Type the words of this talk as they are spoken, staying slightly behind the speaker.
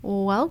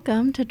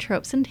Welcome to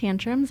Tropes and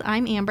Tantrums.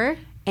 I'm Amber.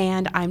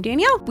 And I'm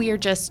Danielle. We are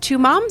just two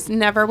moms,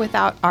 never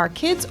without our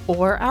kids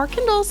or our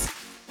Kindles.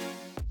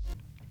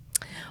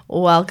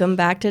 Welcome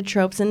back to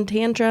Tropes and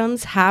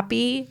Tantrums.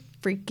 Happy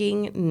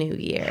freaking New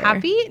Year.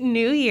 Happy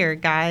New Year,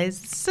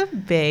 guys. It's a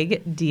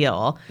big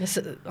deal.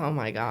 Oh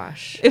my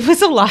gosh. It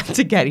was a lot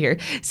to get here.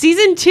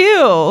 Season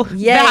 2.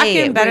 Yay. Back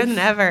and better than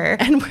ever.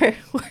 And we're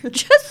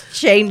just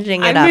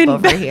changing it up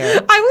over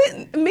here. I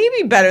would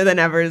maybe better than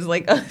ever is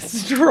like a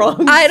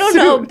strong I don't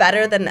know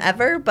better than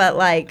ever, but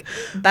like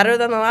better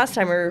than the last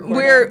time we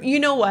recorded. You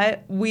know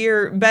what?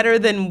 We're better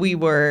than we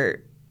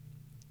were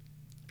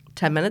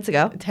 10 minutes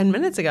ago. 10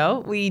 minutes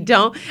ago. We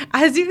don't,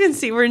 as you can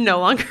see, we're no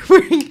longer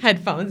wearing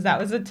headphones. That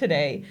was a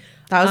today.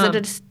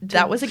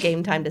 That was a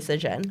game time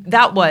decision.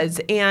 That was,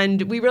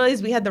 and we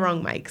realized we had the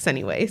wrong mics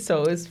anyway,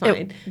 so it was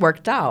fine. It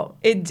worked out.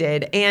 It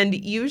did, and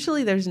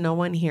usually there's no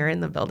one here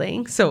in the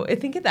building, so I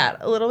think that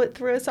a little bit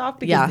threw us off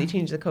because they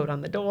changed the code on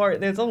the door.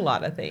 There's a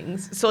lot of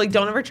things, so like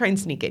don't ever try and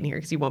sneak in here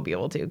because you won't be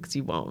able to because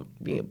you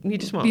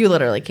just won't. You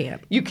literally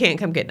can't. You can't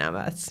come getting at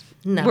us.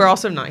 No. We're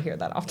also not here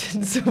that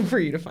often, so for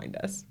you to find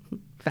us.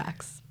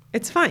 Facts.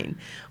 It's fine.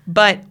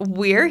 But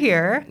we're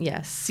here.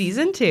 Yes.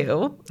 Season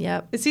 2.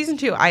 Yep. It's season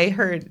 2. I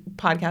heard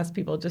podcast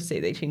people just say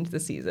they change the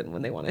season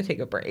when they want to take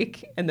a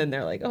break. And then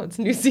they're like, oh, it's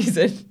a new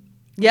season.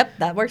 Yep.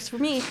 That works for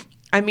me.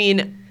 I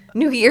mean.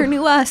 New year,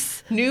 new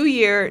us. New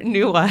year,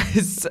 new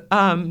us.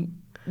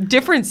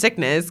 Different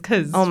sickness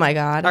because. Oh my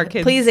God. Our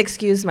kids. Please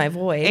excuse my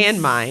voice.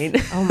 And mine.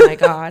 Oh my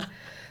God.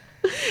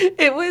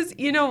 It was,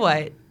 you know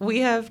what? We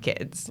have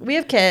kids. We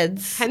have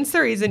kids. Hence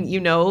the reason you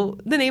know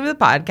the name of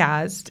the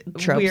podcast.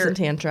 Tropes and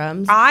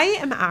Tantrums. I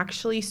am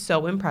actually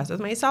so impressed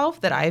with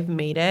myself that I've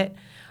made it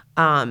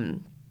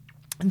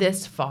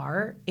this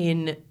far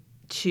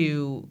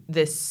into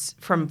this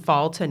from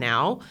fall to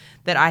now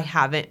that I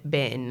haven't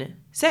been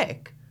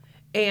sick.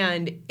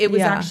 And it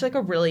was actually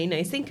like a really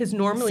nice thing because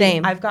normally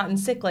I've gotten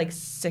sick like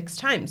 6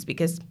 times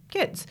because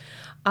kids.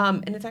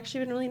 And it's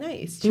actually been really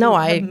nice to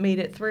have made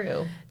it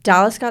through.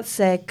 Dallas got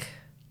sick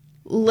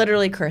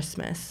literally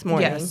Christmas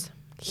morning. Yes.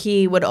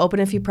 He would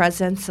open a few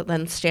presents and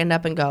then stand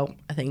up and go,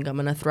 I think I'm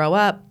going to throw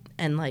up,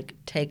 and like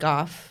take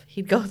off.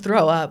 He'd go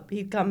throw up.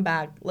 He'd come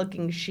back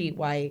looking sheet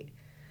white.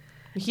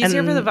 He's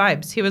here for the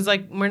vibes. He was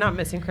like, we're not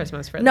missing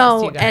Christmas for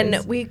this, you guys.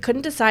 And we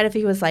couldn't decide if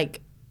he was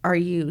like, are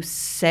you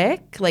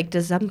sick? Like,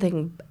 is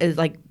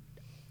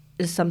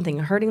something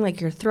hurting,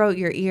 like your throat,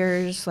 your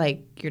ears,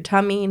 like your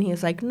tummy? And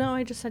he's like, no,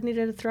 I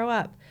needed to throw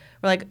up.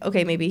 We're like,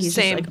 okay, maybe he's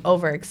just like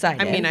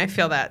overexcited. I mean, I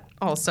feel that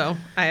also.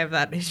 I have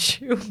that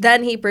issue.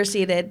 Then he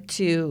proceeded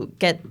to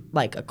get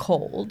like a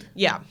cold.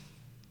 Yeah.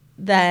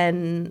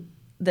 Then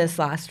this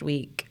last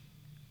week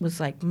was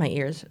like my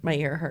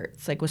ear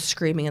hurts, like was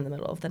screaming in the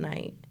middle of the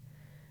night.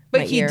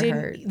 But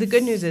the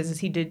good news is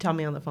he did tell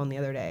me on the phone the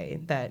other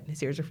day that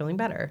his ears are feeling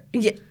better.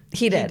 Yeah,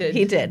 he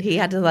did. He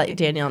had to let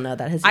Danielle know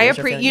that his ears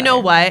are feeling better. You know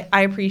what?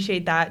 I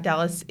appreciate that.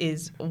 Dallas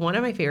is one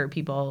of my favorite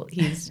people.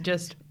 He's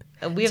just...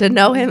 to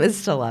know him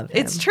is to love him.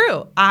 It's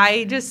true.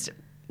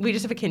 We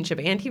just have a kinship.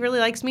 And he really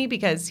likes me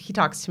because he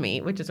talks to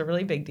me, which is a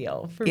really big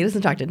deal. He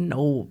doesn't talk to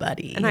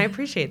nobody. And I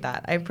appreciate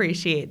that. I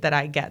appreciate that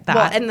I get that.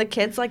 Well, and the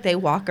kids, like, they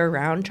walk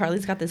around.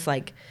 Charlie's got this,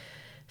 like,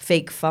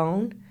 fake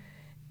phone.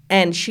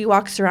 And she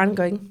walks around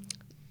going,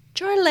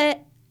 Charlotte,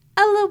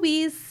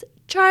 Eloise,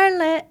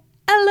 Charlotte,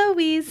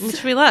 Eloise.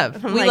 Which we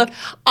love. We love.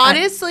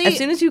 Honestly. As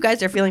soon as you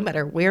guys are feeling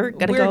better, we're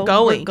going. We're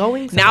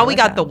going now we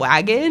got the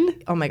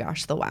wagon. Oh my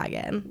gosh, the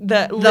wagon.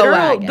 The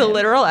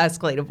literal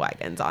Escalade of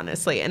wagons,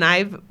 honestly. And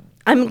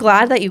I'm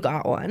glad that you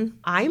got one.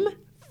 I'm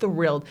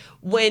thrilled.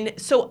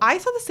 So I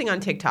saw this thing on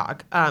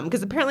TikTok,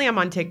 because apparently I'm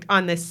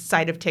on this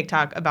site of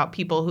TikTok about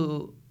people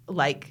who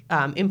like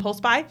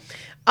impulse buy,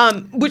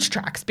 which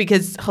tracks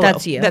because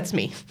that's you. That's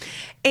me.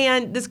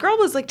 And this girl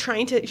was like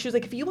she was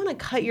like, if you want to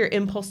cut your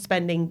impulse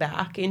spending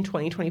back in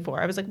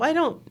 2024, I was like, well, I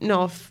don't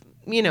know if,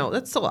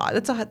 that's a lot.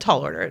 That's a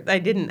tall order. I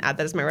didn't add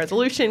that as my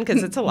resolution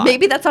because it's a lot.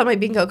 Maybe that's on my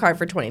bingo card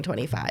for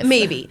 2025.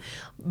 Maybe.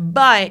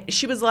 But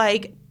she was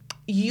like,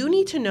 you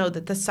need to know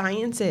that the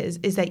science is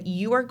that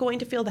you are going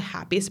to feel the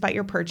happiest about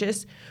your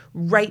purchase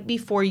right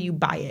before you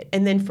buy it.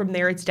 And then from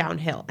there, it's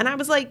downhill. And I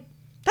was like,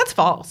 that's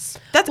false.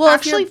 That's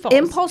actually false.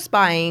 Impulse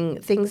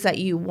buying things that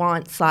you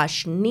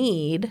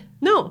want/need.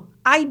 No,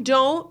 I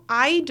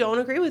don't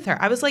agree with her.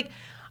 I was like,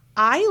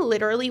 I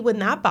literally, when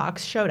that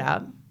box showed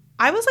up,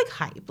 I was like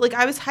hype. Like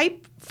I was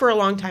hype for a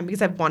long time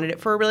because I've wanted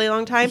it for a really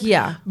long time.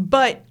 Yeah.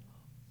 But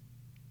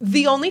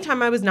the only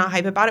time I was not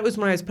hype about it was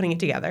when I was putting it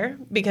together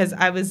because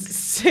I was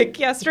sick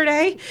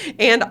yesterday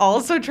and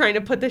also trying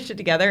to put this shit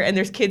together. And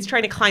there's kids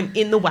trying to climb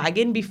in the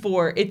wagon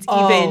before it's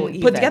even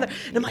put together.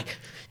 And I'm like,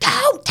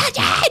 don't touch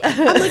it.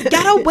 I'm like,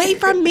 get away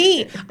from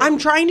me. I'm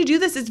trying to do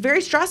this. It's very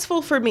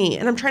stressful for me.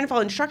 And I'm trying to follow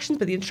instructions,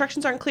 but the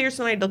instructions aren't clear.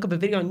 So then I look up a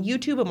video on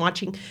YouTube. I'm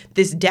watching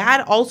this dad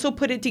also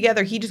put it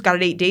together. He just got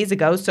it 8 days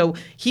ago. So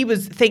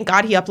thank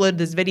God he uploaded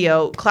this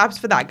video. Claps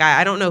for that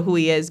guy. I don't know who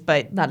he is,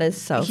 but that is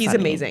so he's funny.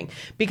 Amazing.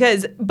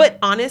 But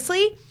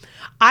honestly,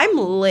 I'm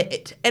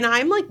lit, and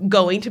I'm like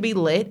going to be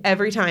lit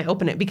every time I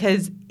open it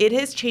because it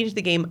has changed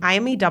the game. I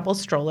am a double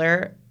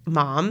stroller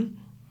mom.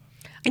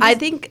 I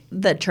think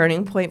the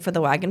turning point for the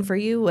wagon for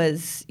you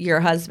was your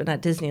husband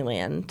at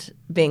Disneyland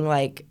being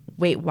like,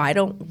 wait, why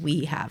don't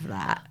we have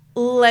that?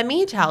 Let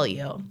me tell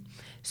you.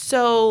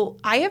 So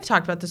I have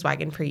talked about this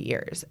wagon for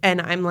years,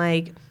 and I'm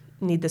like,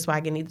 need this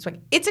wagon, need this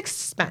wagon. It's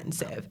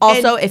expensive.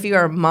 Also, if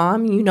you're a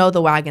mom, you know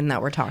the wagon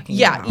that we're talking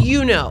about. Yeah,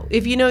 you know.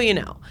 If you know, you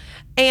know.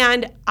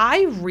 And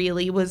I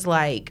really was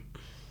like,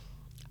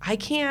 I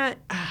can't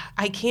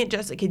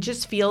just, like, it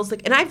just feels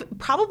like, and I've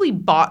probably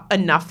bought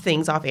enough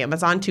things off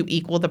Amazon to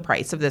equal the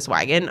price of this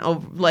wagon,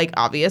 like,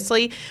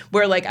 obviously,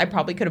 where, like, I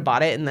probably could have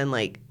bought it and then,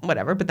 like,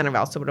 whatever, but then I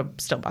also would have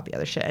still bought the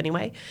other shit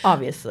anyway.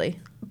 Obviously.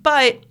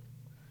 But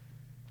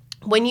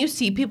when you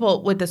see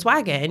people with this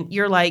wagon,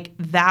 you're like,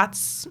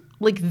 that's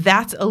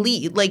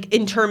elite, like,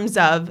 in terms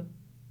of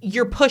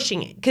you're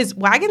pushing it, because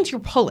wagons you're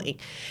pulling.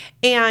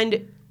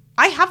 And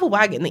I have a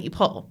wagon that you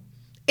pull.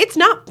 It's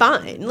not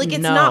fun. Like,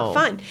 it's not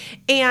fun.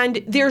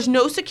 And there's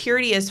no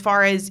security as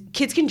far as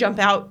kids can jump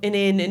out and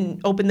in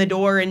and open the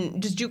door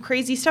and just do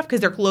crazy stuff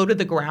because they're low to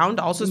the ground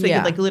also. So they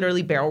could, like,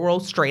 literally barrel roll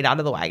straight out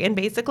of the wagon,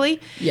 basically.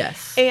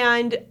 Yes.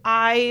 And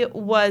I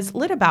was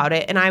lit about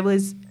it.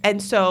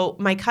 And so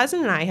my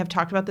cousin and I have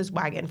talked about this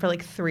wagon for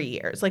like 3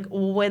 years. Like,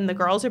 when the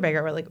girls are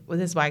bigger, we're like, well,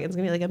 this wagon's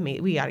going to be like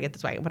amazing. We got to get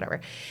this wagon, whatever.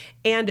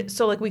 And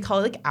so, like, we call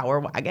it like our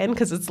wagon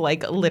because it's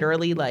like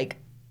literally like,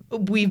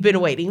 we've been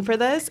waiting for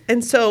this.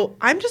 And so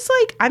I'm just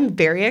like, I'm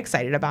very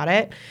excited about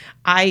it.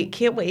 I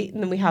can't wait.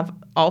 And then we have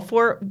all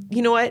 4.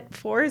 You know what?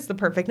 4 is the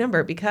perfect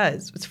number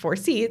because it's 4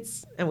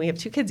 seats and we have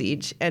 2 kids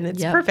each and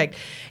it's perfect.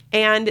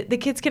 And the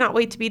kids cannot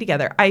wait to be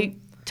together. I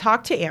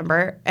talked to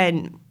Amber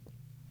and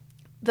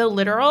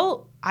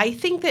I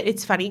think that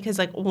it's funny because,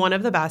 like, one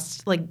of the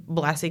best, like,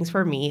 blessings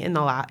for me in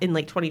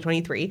like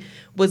 2023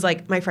 was,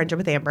 like, my friendship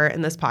with Amber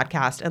and this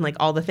podcast and, like,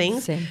 all the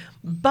things. Same.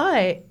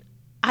 But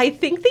I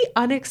think the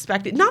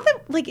unexpected, not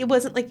that, like, it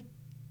wasn't, like,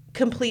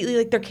 completely,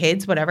 like, their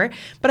kids, whatever,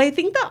 but I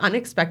think the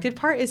unexpected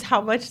part is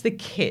how much the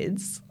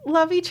kids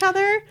love each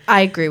other. I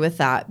agree with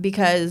that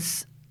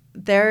because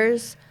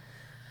there's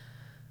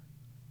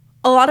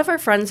a lot of our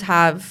friends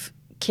have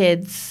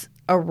kids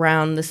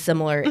around the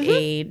similar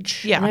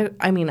age. Yeah. And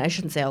I mean, I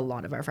shouldn't say a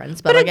lot of our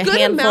friends, but like a good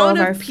handful amount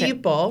of our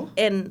people.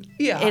 In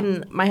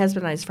my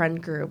husband and I's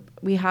friend group,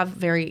 we have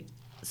very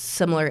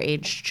similar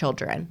age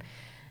children.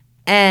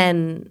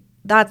 And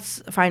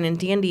that's fine in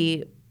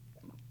D&D,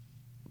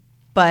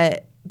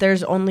 but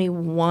there's only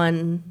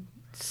one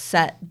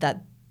set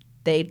that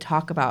they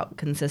talk about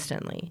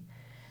consistently.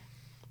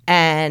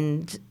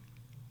 And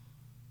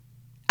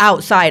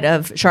outside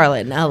of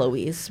Charlotte and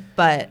Eloise,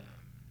 but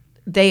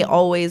they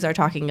always are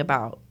talking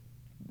about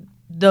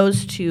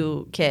those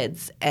 2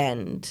 kids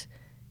and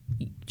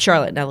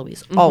Charlotte and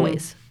Eloise,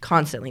 always,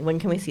 constantly. When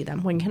can we see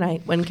them? When can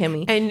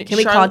we? And can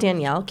we call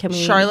Danielle? Can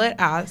we? Charlotte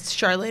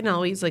and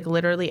Eloise, like,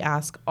 literally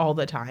ask all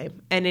the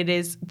time, and it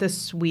is the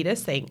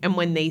sweetest thing. And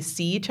when they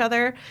see each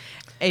other,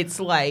 it's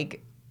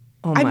like,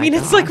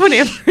 it's like when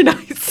Amber and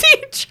I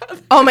see each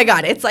other. Oh my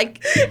God, it's like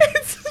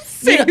it's the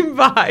same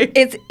vibe.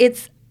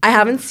 It's. I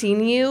haven't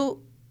seen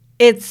you.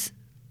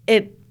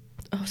 Oh,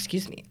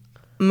 excuse me.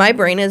 My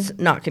brain is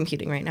not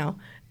computing right now.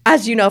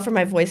 As you know from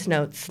my voice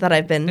notes that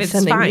I've been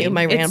sending you,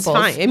 my rambles. It's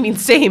fine. I mean,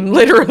 same,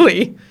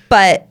 literally.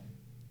 But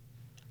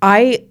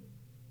I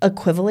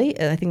equivalent,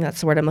 I think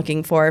that's the word I'm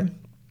looking for,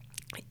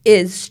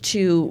 is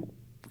to,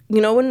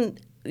 you know, when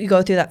you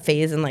go through that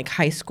phase in, like,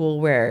 high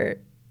school where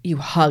you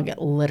hug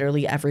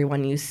literally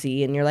everyone you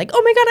see and you're like,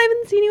 oh my God, I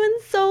haven't seen you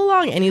in so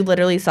long. And you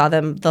literally saw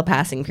them the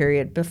passing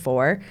period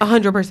before.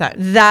 100%.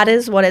 That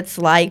is what it's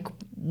like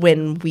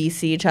when we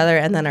see each other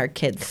and then our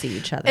kids see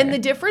each other. And the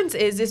difference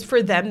is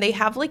for them, they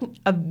have, like,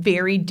 a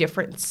very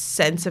different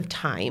sense of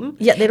time.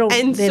 Yeah, they don't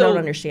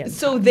understand.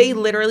 So they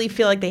literally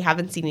feel like they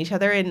haven't seen each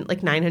other in,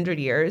 like, 900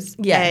 years.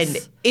 Yes.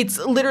 And it's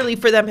literally,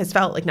 for them, has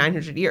felt like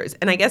 900 years.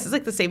 And I guess it's,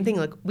 like, the same thing.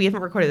 Like, we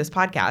haven't recorded this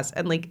podcast,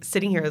 and, like,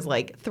 sitting here is,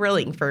 like,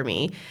 thrilling for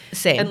me.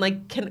 Same. And,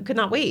 like, could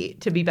not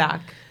wait to be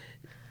back.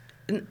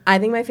 I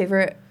think my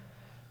favorite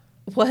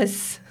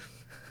was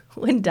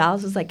when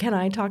Dallas was like, can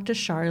I talk to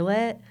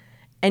Charlotte?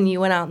 And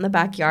you went out in the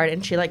backyard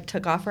and she, like,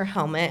 took off her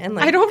helmet and,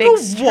 like,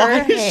 fixed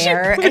her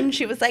hair. And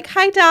she was like,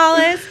 hi,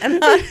 Dallas.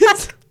 And I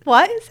was like,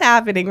 what is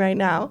happening right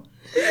now?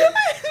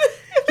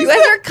 You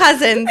guys are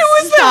cousins.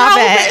 Stop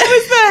it. It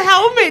was the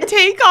helmet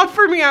takeoff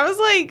for me. I was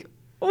like,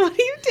 what are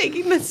you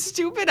taking this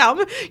stupid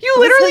helmet? You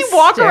literally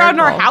walk around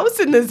our house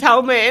in this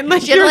helmet. And,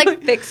 like, she had to,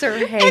 like, fix her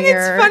hair. And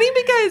it's funny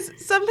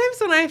because sometimes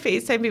when I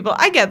FaceTime people,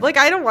 I get, like,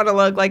 I don't want to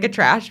look like a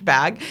trash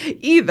bag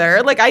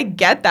either. Like, I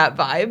get that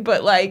vibe.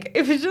 But, like,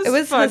 it was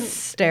just fun.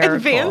 Hysterical.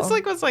 And Vance,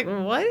 like, was like,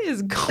 what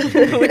is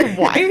going on? Like,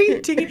 why are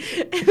you taking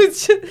it?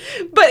 Was just,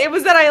 but it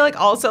was that I,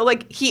 like, also,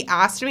 like, he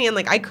asked me and,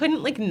 like, I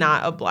couldn't, like,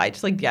 not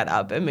oblige to, like, get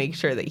up and make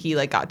sure that he,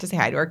 like, got to say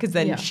hi to her because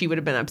then she would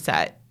have been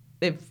upset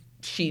if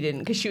she didn't,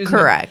 because she was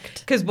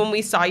correct. Because when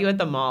we saw you at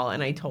the mall,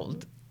 and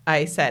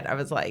I said, I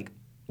was like,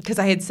 because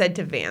I had said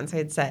to Vance,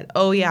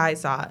 oh yeah, I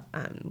saw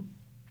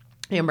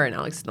Amber and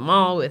Alex at the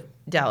mall with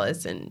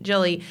Dallas and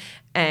Jilly,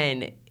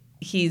 and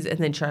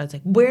then Charlotte's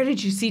like, where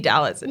did you see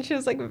Dallas? And she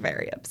was like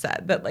very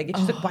upset that like,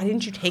 she's like, why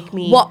didn't you take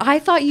me? Well, I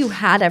thought you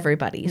had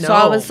everybody. So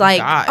I was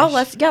like,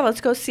 let's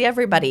go see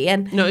everybody.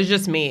 And no, it was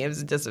just me. It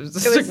was just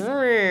like,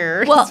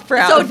 well,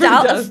 so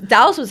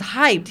Dallas was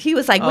hyped. He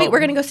was like, wait, we're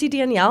going to go see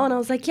Danielle. And I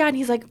was like, yeah. And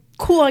he's like,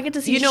 cool, I get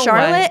to see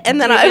Charlotte. What? And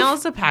then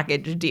Danielle's a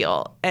package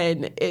deal.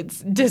 And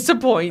it's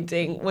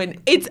disappointing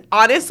when it's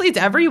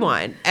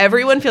everyone.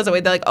 Everyone feels that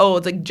way. They're like, oh,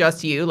 it's like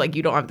just you. Like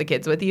you don't have the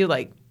kids with you.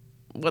 Like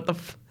what the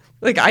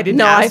Like, I didn't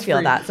ask I feel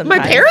for that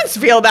sometimes. My parents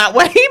feel that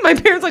way. My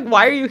parents like,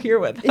 why are you here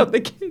without the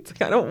kids?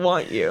 Like, I don't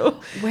want you.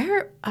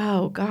 Where?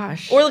 Oh,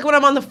 gosh. Or, like, when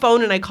I'm on the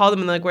phone and I call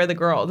them and they're like, where are the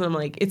girls? And I'm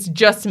like, it's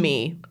just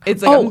me.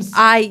 It's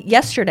like,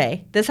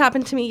 yesterday. This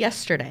happened to me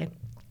yesterday.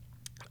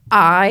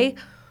 I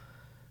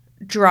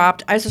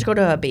was just go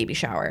to a baby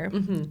shower.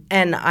 Mm-hmm.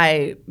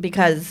 And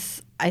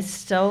because I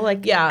still,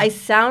 like, I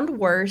sound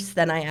worse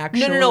than I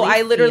actually No.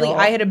 I literally,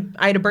 I had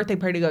a birthday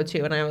party to go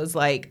to. And I was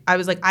like, I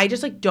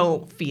just, like,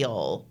 don't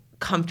feel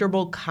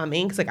comfortable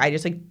coming because like I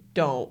just like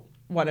don't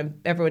want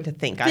everyone to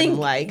think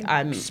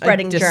I'm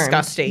spreading a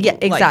disgusting germs.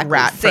 Yeah, exactly.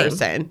 Like, rat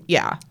person.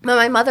 Yeah. But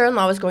my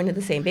mother-in-law was going to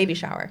the same baby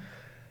shower,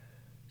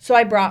 so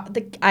I drove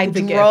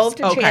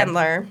to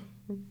Chandler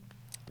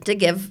to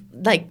give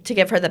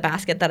her the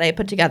basket that I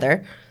put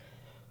together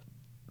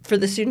for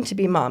the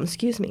soon-to-be mom.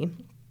 Excuse me.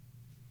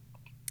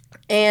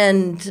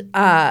 And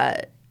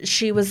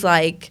she was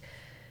like,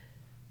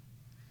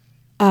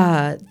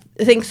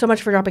 thanks so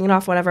much for dropping it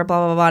off, whatever,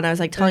 blah, blah, blah. And I was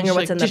like telling her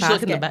what's in the basket.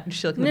 Did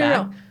she look in the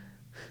bag? No.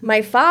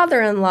 My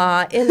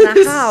father-in-law in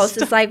the house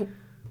is like,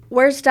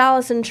 where's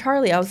Dallas and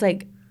Charlie? I was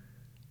like,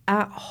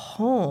 at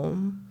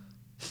home.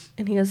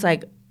 And he was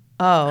like,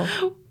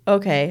 oh,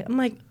 okay. I'm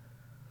like,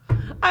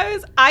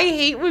 I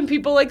hate when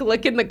people like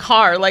look in the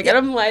car. Like, and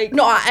I'm like,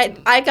 no,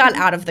 I got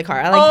out of the car.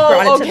 I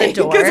brought it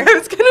to the door. I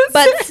was gonna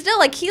but still,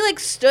 like, he like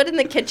stood in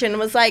the kitchen and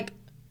was like,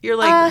 you're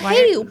like,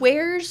 hey,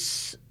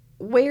 where's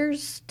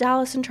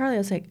Dallas and Charlie? I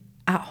was like,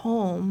 at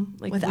home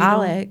with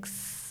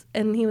Alex.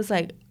 And he was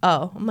like,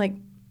 oh. I'm like,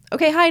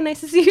 okay, hi,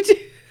 nice to see you too.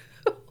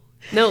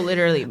 No,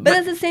 literally. But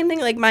it's the same thing.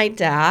 Like, my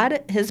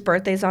dad, his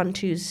birthday's on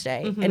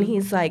Tuesday. Mm-hmm. And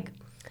he's like,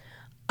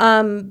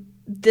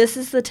 this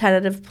is the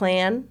tentative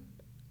plan.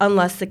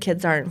 Unless the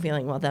kids aren't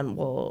feeling well, then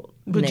we'll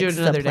do it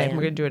another day.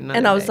 We're going to do it another day.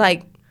 And I was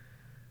like,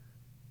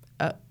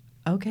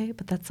 okay,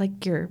 but that's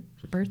like your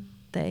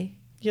birthday.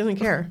 He doesn't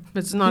care.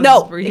 It's not.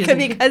 No,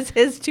 because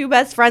his two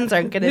best friends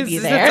aren't going to be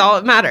there. That's all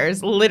that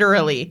matters.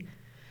 Literally,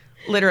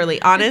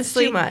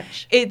 honestly, it's too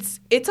much.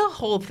 It's a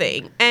whole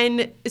thing.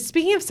 And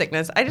speaking of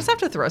sickness, I just have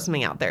to throw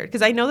something out there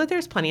because I know that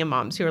there's plenty of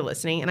moms who are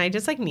listening, and I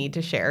just like need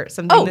to share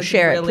something. Oh,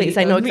 share it, please.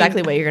 I know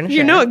exactly what you're going to share.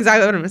 You know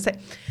exactly what I'm going to say.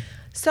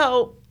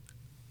 So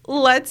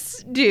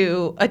let's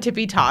do a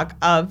tippy talk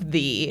of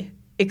the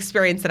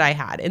experience that I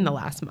had in the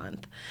last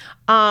month.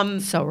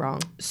 So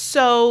wrong.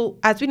 So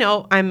as we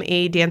know, I'm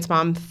a dance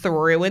mom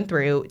through and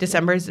through.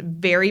 December's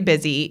very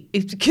busy.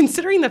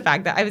 Considering the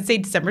fact that I would say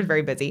December's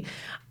very busy,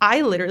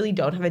 I literally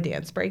don't have a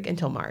dance break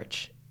until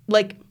March.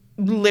 Like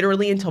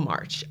literally until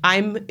March.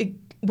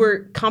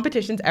 We're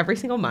competitions every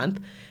single month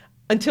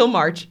until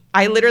March.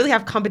 I literally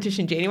have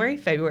competition January,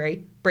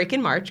 February, break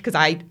in March because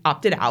I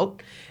opted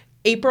out,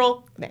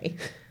 April, May,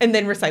 and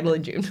then recital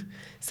in June.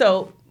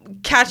 So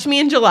catch me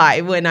in July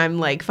when I'm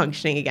like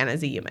functioning again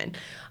as a human.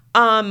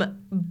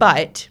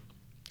 But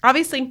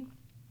obviously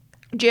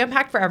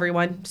jam-packed for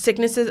everyone.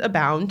 Sicknesses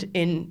abound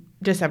in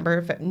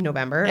December,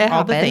 November,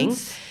 all the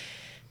things.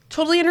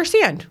 Totally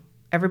understand.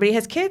 Everybody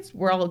has kids.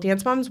 We're all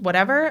dance moms,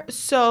 whatever.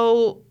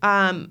 So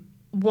it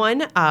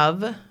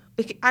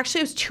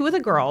was two of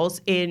the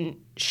girls in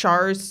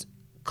Char's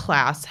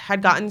class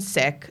had gotten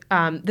sick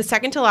the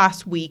second to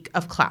last week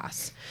of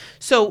class.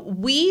 So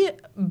we,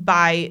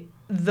 by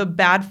the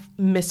bad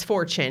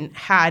misfortune,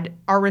 had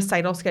our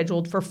recital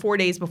scheduled for 4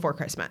 days before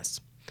Christmas.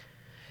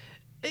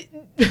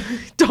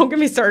 Don't get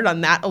me started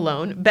on that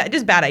alone.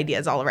 Just bad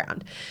ideas all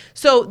around.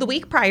 So the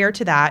week prior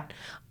to that,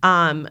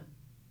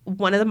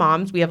 one of the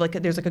moms, we have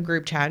there's a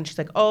group chat, and she's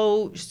like,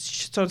 oh,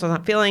 so-and-so's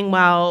not feeling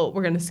well.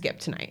 We're going to skip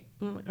tonight.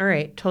 All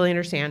right. Totally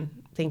understand.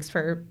 Thanks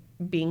for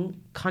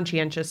being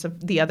conscientious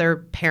of the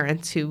other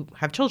parents who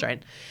have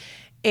children.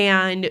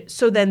 And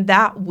so then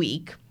that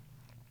week,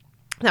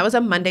 that was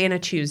a Monday and a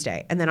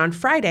Tuesday. And then on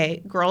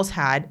Friday, girls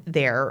had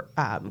their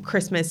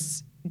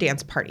Christmas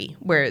dance party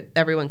where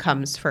everyone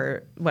comes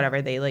for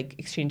whatever. They like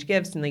exchange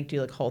gifts and like do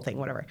like whole thing,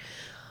 whatever.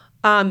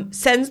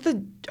 Sends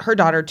her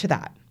daughter to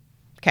that.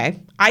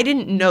 Okay. I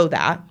didn't know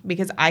that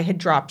because I had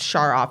dropped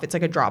Char off. It's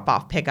like a drop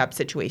off pickup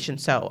situation.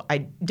 So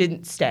I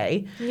didn't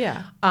stay.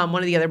 Yeah. One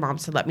of the other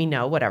moms had let me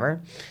know,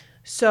 whatever.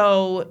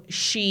 So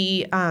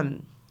she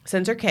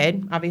sends her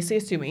kid, obviously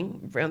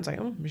assuming everyone's like,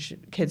 oh,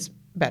 kid's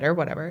better,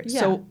 whatever. Yeah.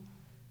 So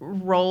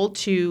roll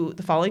to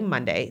the following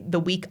Monday, the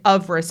week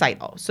of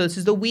recital. So this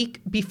is the week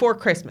before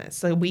Christmas,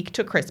 the week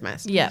to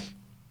Christmas. Yeah.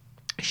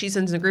 She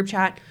sends in a group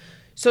chat.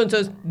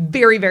 so-and-so's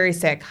very, very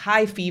sick,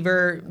 high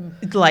fever,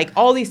 like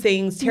all these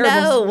things,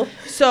 terrible. No.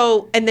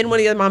 So, and then one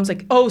of the other moms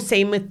like, oh,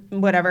 same with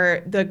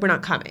whatever. They're like, we're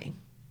not coming.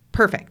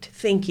 Perfect.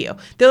 Thank you.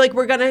 They're like,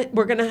 we're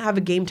gonna have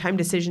a game time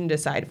decision to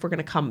decide if we're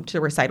gonna come to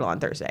the recital on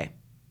Thursday.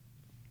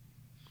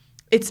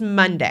 It's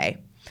Monday.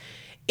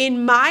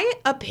 In my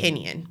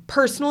opinion,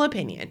 personal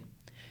opinion,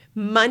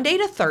 Monday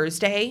to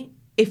Thursday,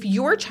 if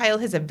your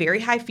child has a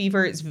very high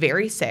fever, is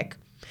very sick,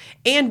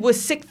 and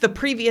was sick the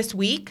previous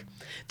week,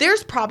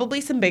 there's probably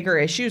some bigger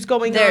issues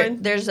going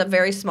on. There's a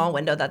very small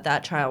window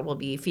that child will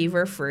be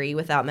fever-free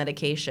without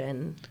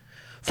medication.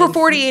 For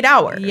 48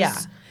 hours. Yeah.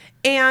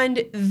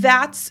 And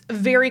that's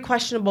very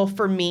questionable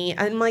for me.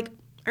 I'm like,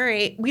 all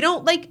right, we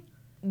don't like,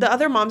 the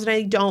other moms and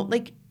I don't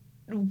like,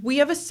 we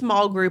have a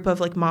small group of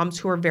like moms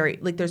who are very,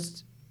 like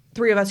there's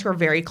 3 of us who are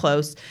very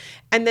close.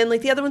 And then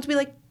like the other ones we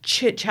like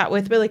chit chat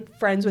with, we're like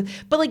friends with,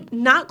 but like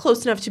not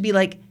close enough to be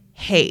like,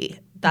 hey.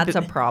 That's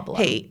a problem.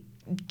 Hey,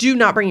 do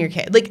not bring your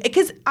kid. Like,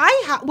 because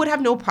I would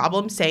have no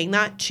problem saying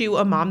that to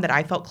a mom that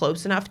I felt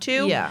close enough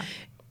to. Yeah.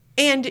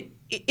 And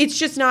it's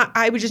just not,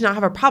 I would just not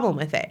have a problem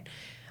with it.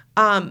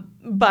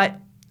 But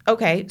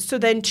okay. So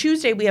then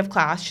Tuesday we have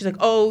class. She's like,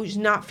 oh, she's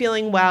not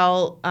feeling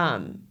well.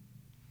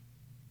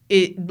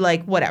 It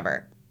like,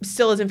 whatever,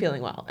 still isn't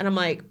feeling well. And I'm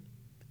like,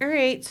 all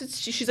right. So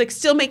she's like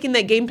still making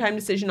that game time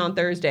decision on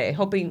Thursday,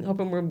 hoping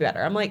we're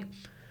better. I'm like,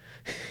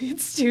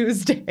 it's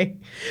Tuesday.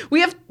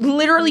 We have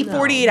literally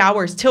 48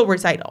 hours till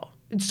recital.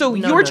 So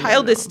your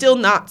child is still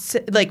not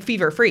like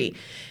fever free.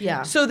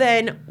 Yeah. So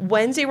then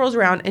Wednesday rolls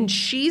around and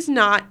she's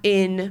not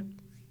in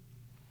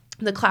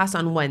the class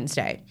on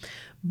Wednesday,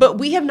 but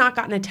we have not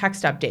gotten a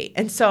text update.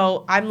 And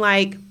so I'm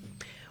like,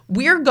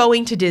 we're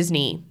going to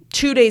Disney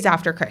 2 days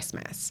after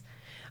Christmas.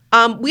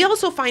 We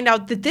also find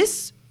out that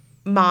this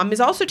mom is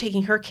also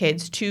taking her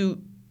kids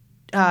to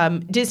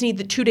Disney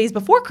the 2 days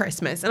before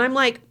Christmas. And I'm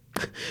like,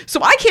 so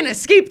I can't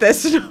escape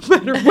this no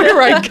matter where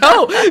I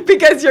go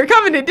because you're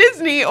coming to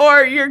Disney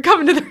or you're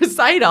coming to the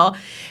recital.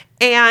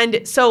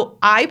 And so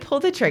I pull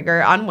the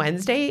trigger on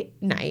Wednesday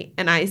night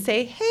and I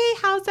say, hey,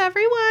 how's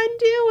everyone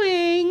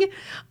doing?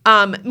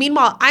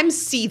 Meanwhile, I'm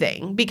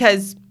seething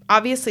because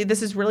obviously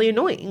this is really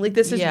annoying. Like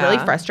this is really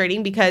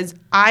frustrating because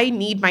I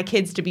need my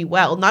kids to be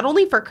well, not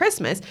only for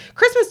Christmas.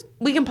 Christmas,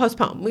 we can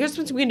postpone.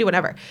 Christmas, we can do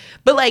whatever.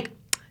 But like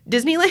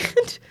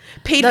Disneyland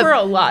paid for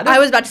a lot. I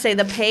was about to say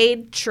the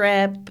paid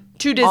trip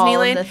to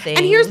Disneyland.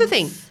 And here's the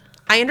thing.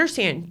 I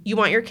understand. You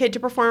want your kid to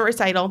perform a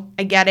recital.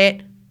 I get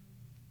it.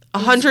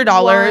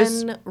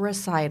 $100.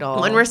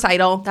 One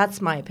recital.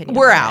 That's my opinion.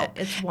 We're out.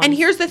 And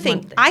here's the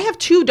thing. I have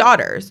 2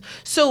 daughters.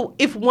 So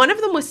if one of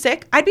them was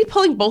sick, I'd be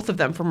pulling both of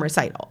them from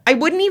recital. I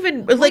wouldn't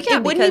even like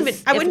it wouldn't even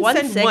I wouldn't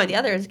send sick, one. The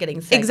other is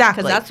getting sick.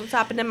 Exactly. Because that's what's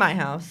happened in my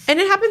house. And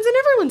it happens in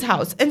everyone's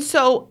house. And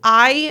so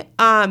I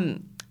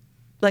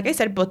like I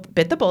said,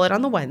 bit the bullet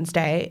on the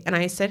Wednesday. And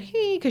I said,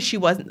 hey, because she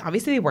wasn't,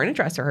 obviously they weren't a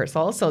dress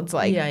rehearsal. So it's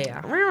like,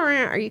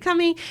 are you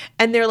coming?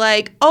 And they're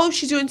like, oh,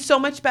 she's doing so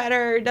much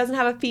better. Doesn't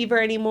have a fever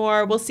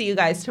anymore. We'll see you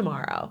guys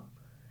tomorrow.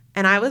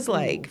 And I was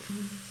like,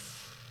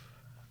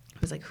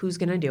 who's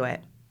going to do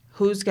it?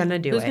 Who's going to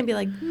do it? Who's going to be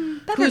like,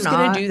 who's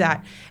going to do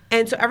that?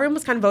 And so everyone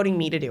was kind of voting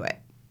me to do it.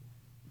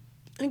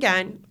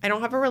 Again, I don't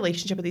have a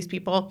relationship with these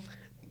people.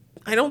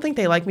 I don't think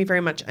they like me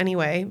very much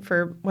anyway,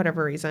 for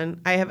whatever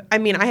reason. I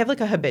have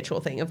like a habitual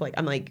thing of like,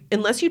 I'm like,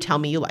 unless you tell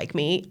me you like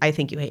me, I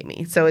think you hate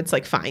me. So it's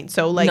like, fine.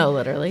 So like, no,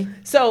 literally.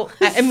 So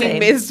I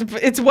mean,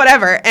 it's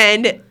whatever.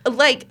 And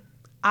like,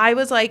 I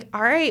was like,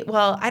 all right,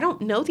 well, I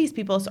don't know these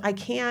people, so I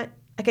can't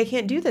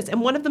do this.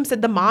 And one of them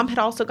said one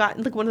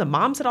of the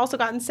moms had also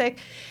gotten sick.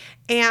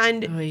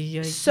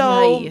 And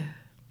so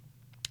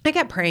I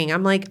kept praying.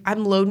 I'm like,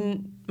 I'm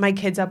loading my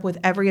kids up with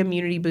every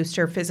immunity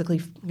booster physically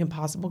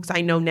impossible because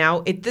I know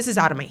now this is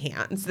out of my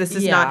hands. This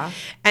is not.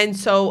 And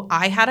so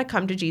I had a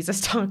come to Jesus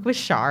talk with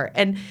Shar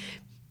and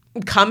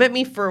come at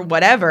me for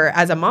whatever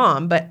as a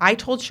mom. But I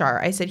told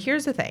Shar, I said,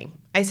 here's the thing.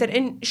 I said,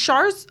 and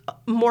Shar's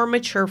more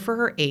mature for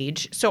her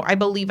age, so I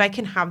believe I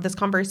can have this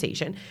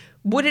conversation.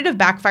 Would it have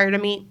backfired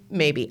on me?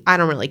 Maybe. I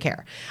don't really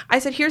care. I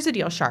said, here's the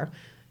deal, Shar.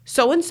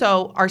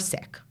 So-and-so are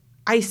sick.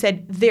 I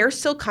said, they're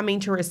still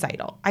coming to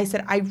recital. I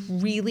said, I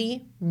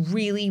really,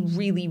 really,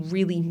 really,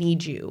 really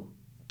need you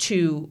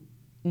to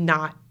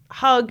not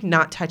hug,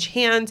 not touch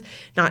hands,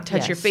 not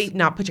touch your face,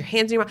 not put your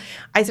hands in your mouth.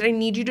 I said, I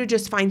need you to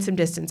just find some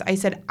distance. I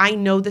said, I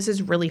know this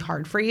is really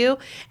hard for you.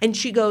 And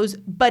she goes,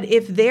 but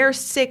if they're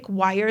sick,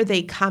 why are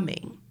they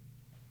coming?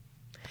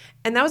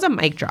 And that was a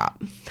mic drop.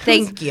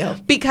 Thank you.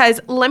 Because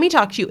let me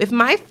talk to you. If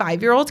my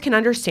 5-year-olds can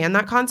understand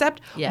that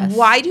concept,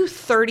 why do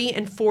 30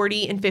 and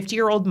 40 and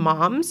 50-year-old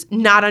moms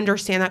not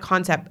understand that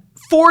concept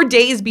 4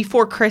 days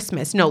before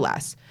Christmas, no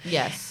less?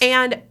 Yes.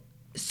 And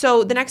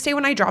so the next day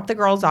when I dropped the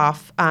girls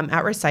off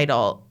at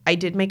recital, I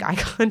did make eye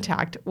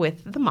contact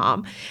with the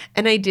mom.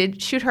 And I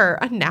did shoot her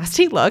a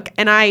nasty look.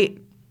 And I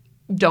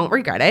don't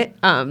regret it.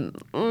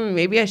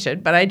 Maybe I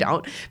should, but I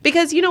don't.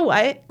 Because you know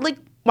what? Like,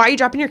 why are you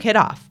dropping your kid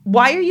off?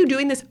 Why are you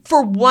doing this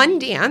for one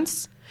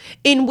dance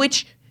in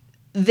which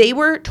they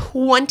were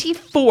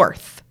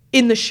 24th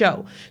in the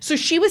show. So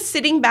she was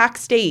sitting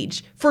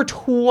backstage for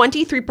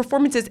 23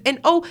 performances. And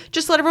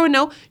just to let everyone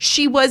know,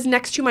 she was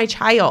next to my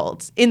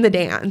child in the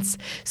dance.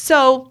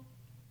 So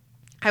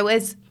I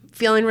was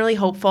feeling really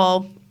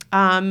hopeful.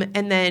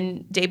 And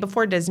then day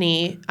before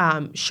Disney,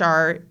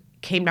 Char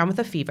came down with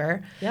a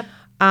fever. Yep.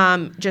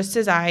 Just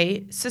as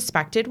I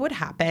suspected would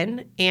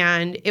happen.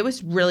 And it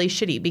was really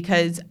shitty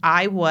because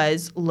I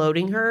was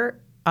loading her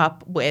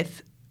up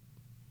with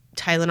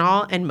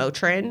Tylenol and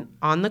Motrin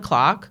on the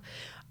clock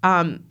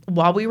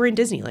while we were in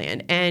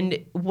Disneyland.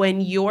 And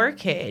when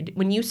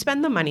you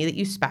spend the money that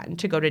you spend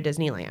to go to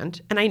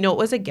Disneyland, and I know it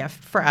was a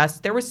gift for us,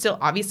 there was still,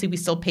 obviously we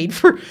still paid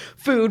for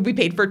food, we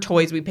paid for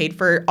toys, we paid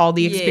for all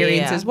the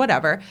experiences,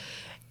 whatever.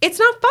 It's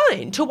not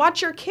fun to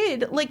watch your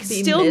kid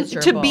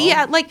to be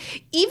at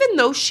even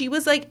though she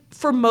was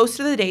for most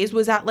of the days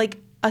was at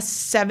a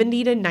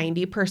 70 to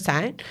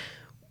 90%.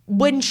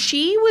 When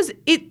she was,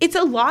 it's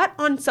a lot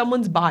on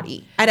someone's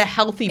body at a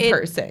healthy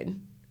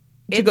person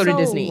to go to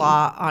Disney. It's a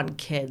lot on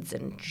kids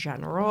in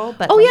general,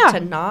 but to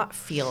not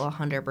feel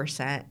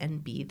 100%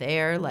 and be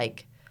there,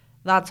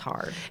 that's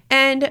hard.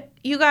 And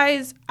you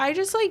guys, I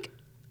just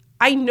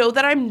I know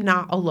that I'm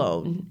not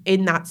alone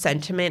in that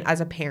sentiment as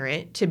a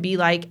parent to be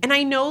and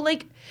I know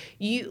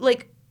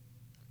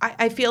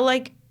I feel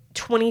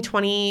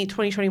 2020,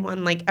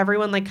 2021,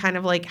 everyone kind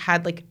of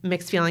had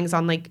mixed feelings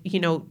on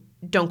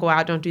don't go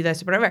out, don't do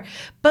this, whatever.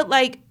 But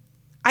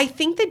I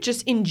think that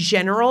just in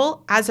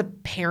general as a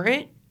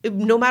parent,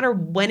 no matter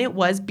when it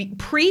was,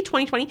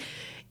 pre-2020,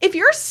 if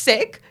you're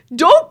sick,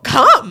 don't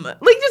come.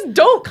 Just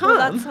don't come.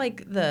 Well, that's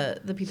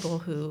the people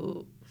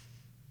who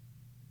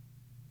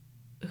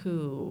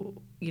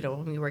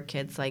when we were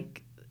kids,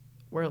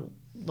 were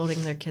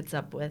loading their kids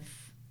up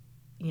with,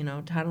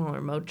 Tylenol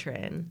or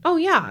Motrin. Oh,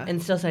 yeah.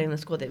 And still sending them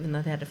to school even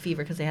though they had a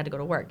fever because they had to go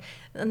to work.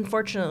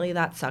 Unfortunately,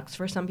 that sucks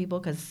for some people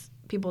because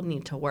people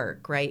need to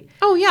work, right?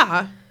 Oh,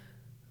 yeah.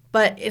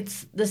 But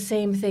it's the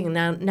same thing.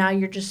 Now if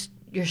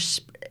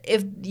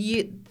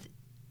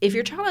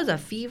your child has a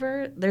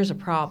fever, there's a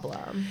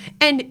problem.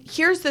 And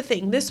here's the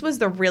thing. This was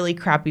the really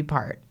crappy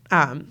part,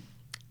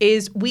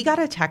 is we got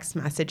a text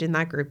message in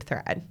that group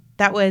thread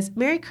that was,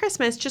 Merry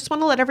Christmas. Just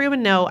want to let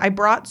everyone know I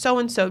brought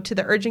so-and-so to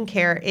the urgent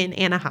care in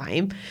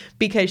Anaheim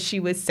because she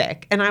was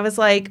sick. And I was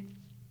like,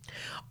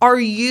 are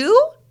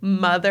you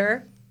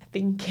mother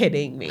effing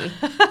kidding me?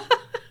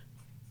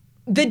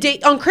 The day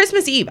on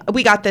Christmas Eve,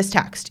 we got this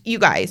text. You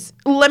guys,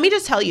 let me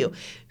just tell you.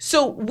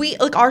 So we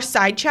our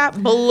side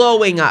chat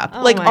blowing up.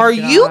 Are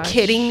you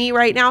kidding me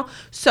right now?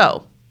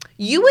 So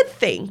you would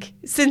think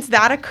since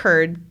that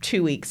occurred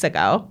 2 weeks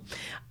ago,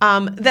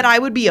 that I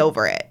would be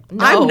over it.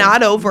 No, I'm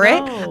not over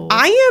it.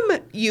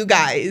 You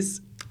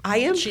guys,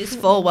 She's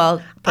full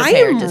well prepared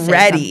I am to say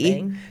ready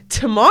something.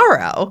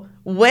 Tomorrow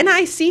when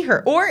I see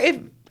her, or if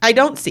I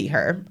don't see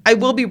her, I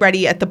will be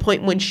ready at the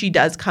point when she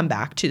does come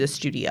back to the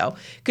studio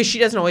because she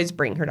doesn't always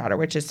bring her daughter,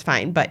 which is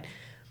fine. But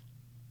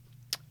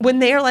when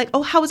they are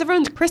oh, how was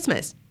everyone's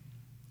Christmas?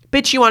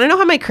 Bitch, you want to know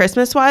how my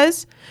Christmas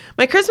was?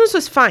 My Christmas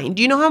was fine.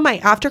 Do you know how my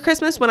after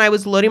Christmas when I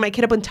was loading my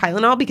kid up on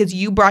Tylenol because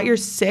you brought your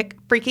sick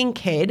freaking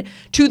kid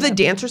to the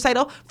dance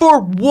recital for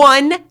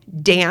one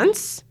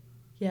dance?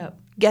 Yep.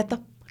 Get the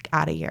fuck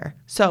out of here.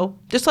 So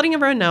just letting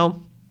everyone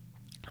know,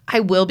 I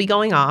will be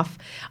going off.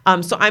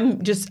 So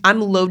I'm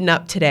loading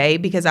up today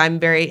because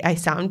I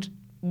sound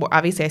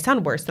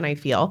worse than I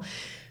feel.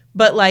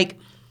 But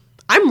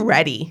I'm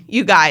ready,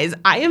 you guys.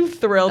 I am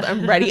thrilled.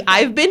 I'm ready.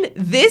 I've been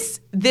this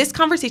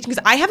conversation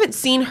because I haven't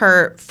seen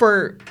her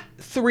for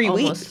 3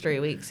 weeks. Almost 3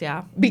 weeks,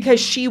 yeah. Because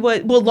she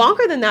was,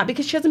 longer than that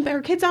because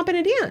her kid's not been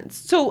a dance.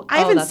 So I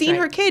haven't seen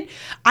her kid.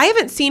 I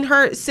haven't seen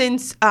her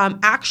since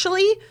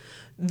actually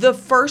the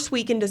first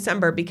week in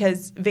December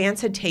because Vance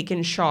had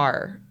taken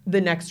Char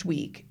the next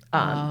week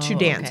to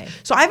dance. Okay.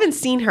 So I haven't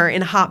seen her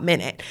in a hot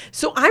minute.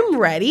 So I'm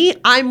ready.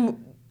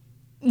 I'm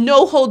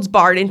no holds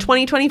barred. In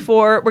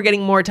 2024, we're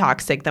getting more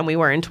toxic than we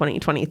were in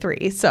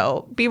 2023.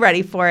 So be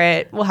ready for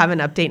it. We'll have an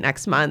update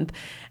next month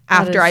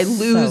after I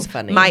lose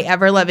my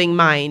ever-loving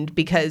mind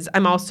because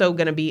I'm also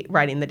going to be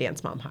riding the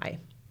Dance Mom high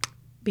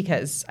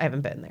because I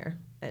haven't been there.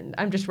 And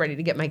I'm just ready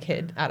to get my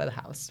kid out of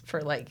the house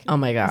for oh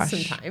my gosh,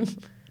 some time.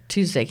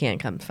 Tuesday can't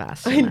come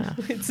fast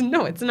enough. It's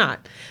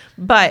not.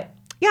 But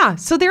yeah,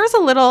 so there's a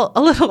little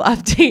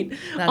update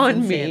on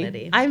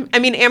insanity. Me. I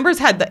mean, Amber's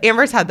had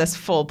this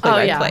full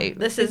play-by-play.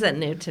 This isn't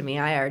new to me.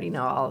 I already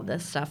know all of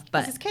this stuff,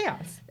 but this is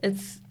chaos.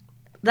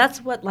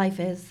 That's what life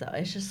is, though.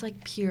 It's just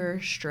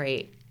pure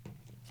straight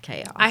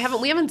chaos.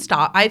 We haven't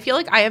stopped. I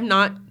feel I have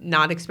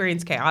not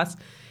experienced chaos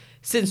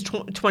since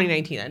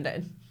 2019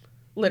 ended.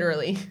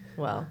 Literally.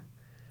 Well,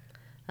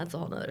 that's a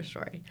whole nother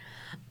story.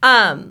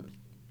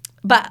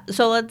 But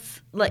so let's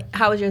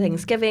how was your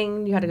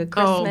Thanksgiving? You had a good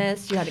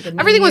Christmas. You had a good New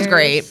Everything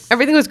Year's.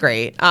 Everything was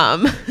great.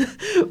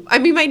 I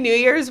mean, my New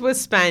Year's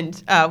was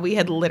spent. We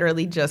had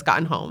literally just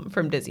gotten home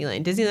from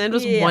Disneyland. Disneyland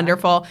was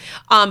wonderful.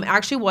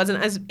 Actually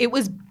it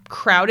was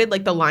crowded.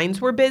 The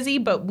lines were busy,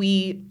 but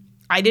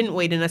I didn't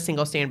wait in a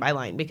single standby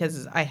line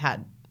because I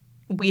had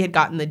we had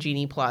gotten the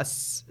Genie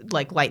Plus,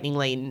 like, Lightning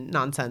Lane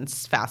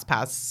nonsense fast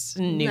pass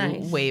new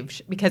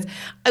wave because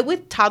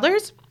with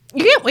toddlers,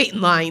 you can't wait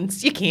in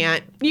lines. You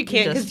can't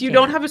because you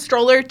don't have a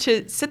stroller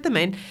to sit them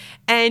in.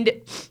 And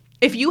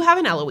if you have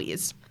an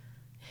Eloise,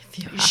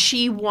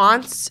 she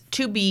wants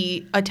to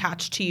be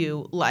attached to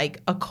you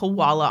like a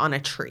koala on a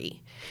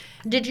tree.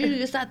 Did you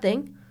use that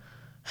thing?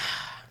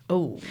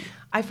 Oh,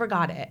 I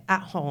forgot it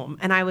at home.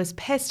 And I was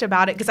pissed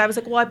about it because I was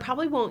like, well, I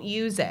probably won't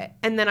use it.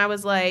 And then I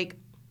was like,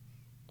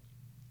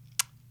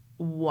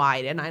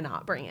 why did I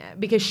not bring it?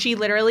 Because she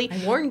literally...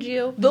 I warned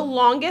you. The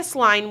longest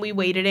line we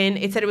waited in,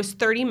 it said it was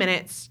 30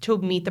 minutes to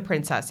meet the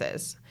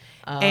princesses.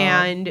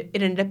 And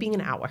it ended up being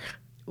an hour.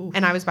 Oof.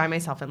 And I was by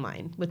myself in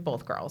line with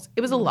both girls.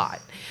 It was a lot.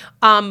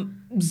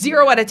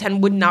 0 out of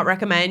 10 would not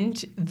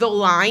recommend the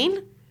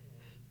line.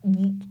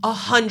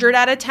 100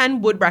 out of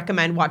 10 would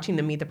recommend watching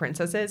them meet the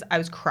princesses. I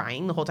was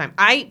crying the whole time.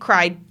 I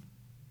cried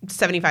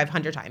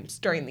 7,500 times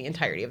during the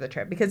entirety of the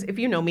trip because if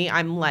you know me,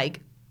 I'm like,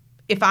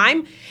 if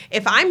I'm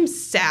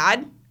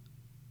sad,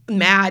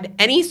 mad,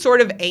 any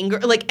sort of anger,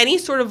 like any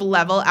sort of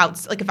level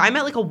out, like if I'm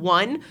at like a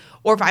 1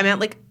 or if I'm at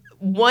like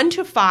 1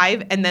 to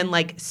 5 and then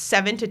like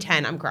 7 to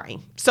 10, I'm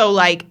crying. So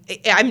like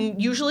I'm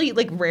usually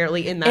like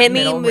rarely in that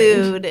middle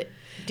mood. Range.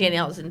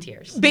 Danielle's in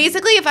tears.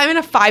 Basically, if I'm in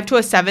a 5 to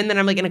a 7, then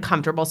I'm like in a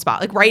comfortable spot.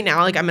 Like right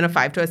now, like I'm in a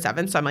 5 to a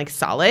 7, so I'm like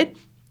solid.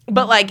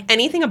 But like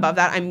anything above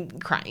that, I'm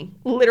crying.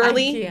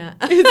 Literally,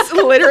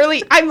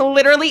 I'm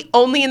literally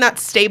only in that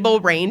stable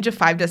range of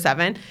 5 to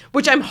 7,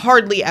 which I'm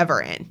hardly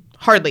ever in.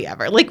 Hardly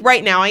ever. Like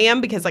right now I am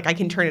because like I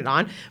can turn it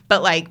on.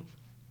 But like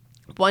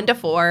 1 to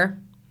 4,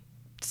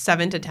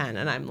 7 to 10,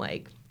 and I'm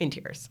like in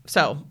tears.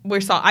 So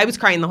I was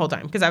crying the whole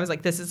time because I was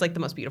like, this is like the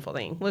most beautiful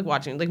thing. Like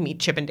watching like me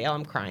Chip and Dale,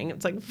 I'm crying.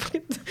 It's like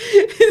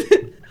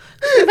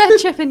that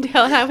Chip and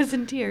Dale, and I was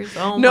in tears.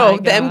 Oh no, my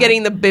God. Them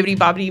getting the Bibbidi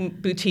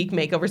Bobbidi boutique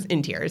makeovers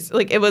in tears.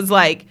 Like it was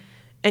like,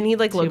 and he'd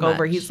like look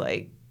over. He's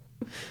like,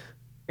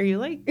 "Are you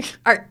like?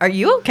 Are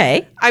you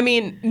okay?" I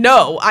mean,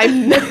 no,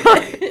 I'm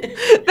not.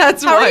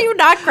 That's how are you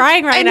not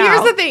crying right now? And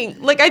here's the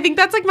thing, like I think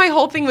that's like my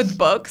whole thing with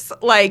books.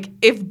 Like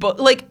if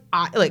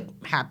I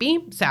happy,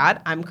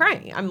 sad, I'm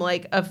crying. I'm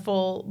like a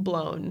full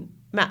blown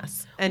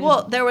mess. And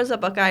well, there was a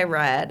book I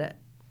read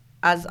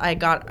as I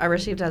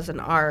received as an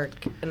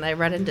ARC, and I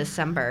read in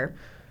December,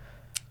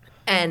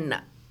 and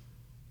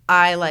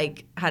I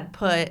like had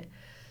put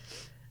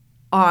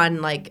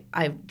on like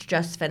I've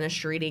just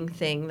finished reading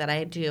thing that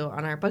I do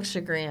on our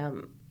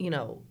Bookstagram,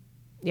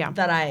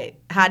 that I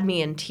had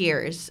me in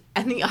tears,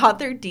 and the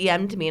author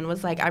DM'd me and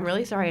was like, "I'm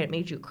really sorry it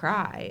made you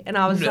cry," and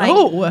I was like,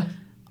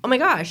 "Oh my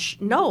gosh,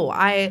 no!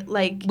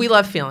 We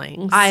love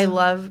feelings. I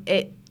love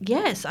it.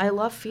 Yes, I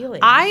love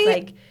feelings.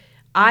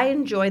 I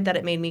enjoyed that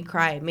it made me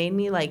cry. It made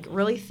me like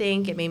really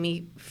think. It made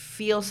me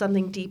feel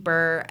something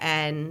deeper,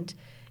 and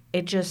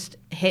it just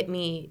hit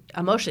me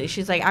emotionally."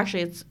 She's like,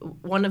 actually, it's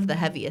one of the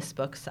heaviest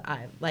books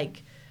I've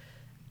like,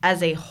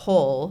 as a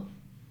whole,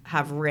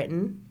 have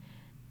written,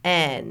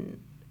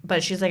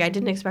 but she's like, I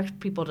didn't expect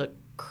people to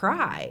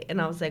cry,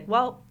 and I was like,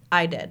 well,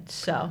 I did.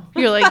 So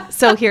you're like,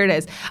 so here it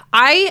is.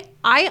 I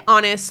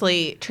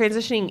honestly,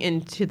 transitioning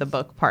into the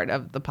book part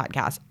of the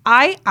podcast,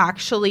 I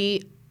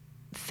actually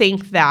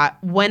think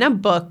that when a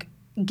book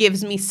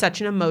gives me such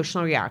an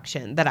emotional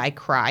reaction that I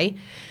cry,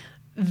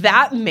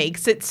 that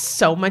makes it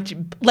so much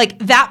like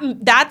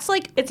that's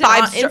like it's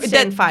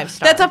 5-star. 5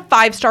 star. That's a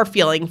 5-star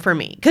feeling for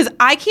me because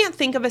I can't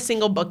think of a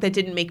single book that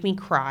didn't make me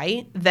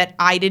cry that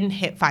I didn't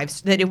hit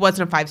 5, that it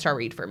wasn't a 5-star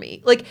read for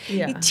me. Like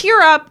tear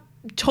up,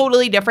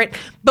 totally different.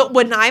 But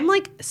when I'm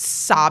like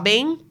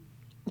sobbing,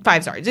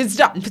 5 stars. It's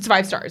done. It's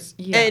 5 stars.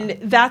 Yeah.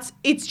 And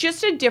it's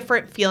just a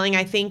different feeling.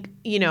 I think,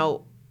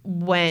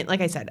 when,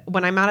 like I said,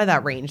 when I'm out of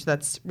that range,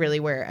 that's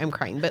really where I'm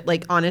crying. But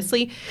like,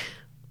 honestly,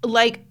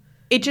 like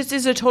it just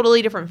is a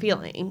totally different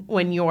feeling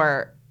when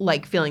you're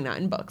like feeling that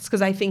in books.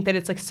 Cause I think that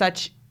it's like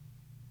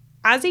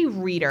as a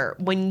reader,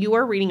 when you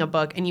are reading a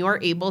book and you are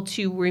able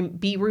to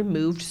be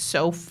removed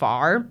so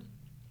far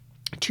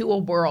to a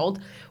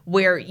world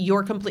where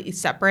you're completely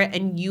separate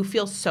and you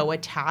feel so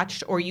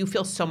attached or you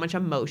feel so much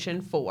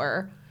emotion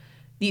for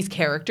these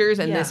characters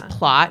and this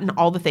plot and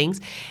all the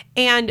things.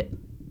 And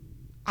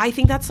I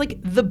think that's like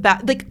the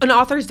best, like an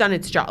author's done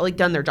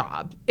their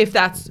job if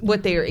that's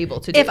what they are able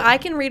to do. If I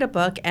can read a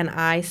book and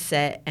I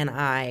sit and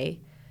I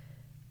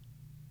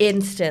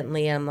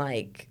instantly am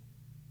like,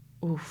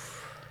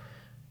 oof.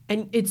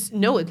 And it's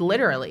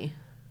literally.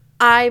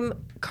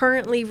 I'm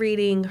currently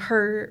reading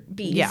Her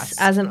Beast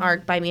as an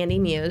ARC by Mandy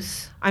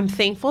Muse. I'm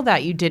thankful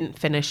that you didn't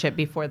finish it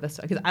before this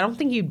because I don't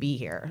think you'd be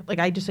here. Like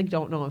I just like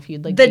don't know if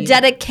you'd like. The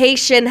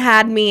dedication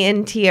had me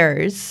in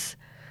tears.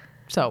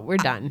 So we're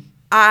done.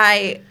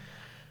 I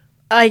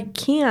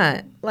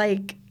can't.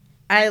 Like,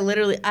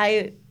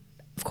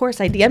 of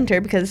course I DM'd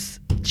her because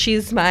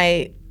she's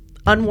my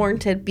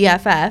unwarranted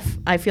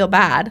BFF. I feel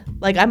bad.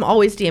 Like, I'm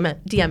always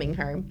DMing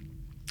her.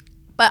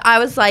 But I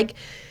was like,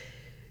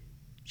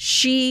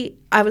 the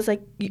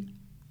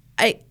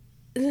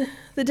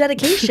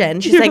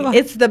dedication. She's like,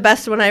 it's the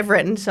best one I've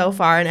written so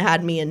far, and it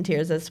had me in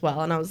tears as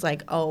well. And I was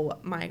like, oh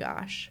my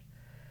gosh.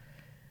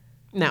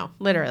 No,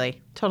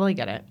 literally. Totally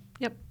get it.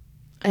 Yep.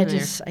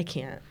 I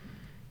can't.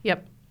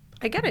 Yep.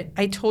 I get it.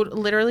 I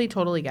literally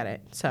totally get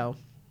it. So,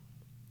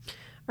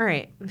 all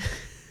right.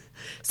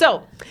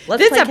 So,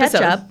 Let's play catch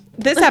up.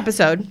 This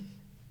episode,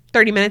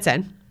 30 minutes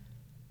in.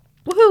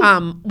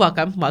 Woohoo.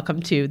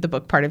 Welcome to the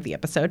book part of the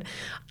episode.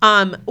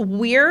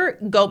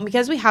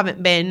 Because we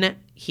haven't been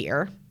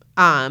here,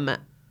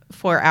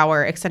 for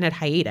our extended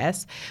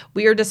hiatus,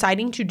 we are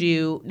deciding to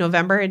do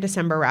November and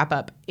December wrap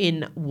up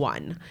in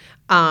one.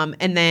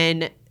 And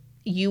then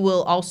you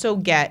will also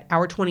get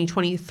our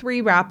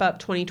 2023 wrap up,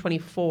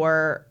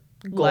 2024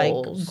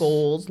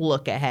 goals,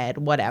 look ahead,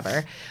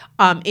 whatever,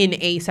 in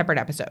a separate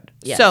episode.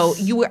 Yes. So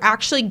you were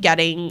actually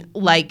getting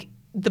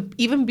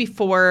even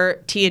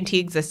before TNT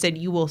existed,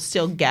 you will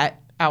still get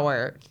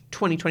our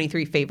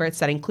 2023 favorites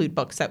that include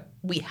books that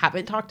we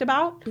haven't talked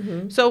about.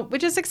 Mm-hmm. So,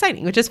 which is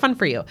exciting, which is fun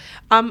for you.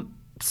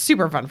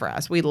 Super fun for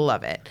us. We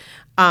love it.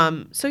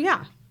 So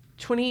yeah,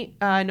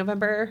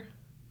 November,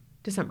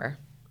 December.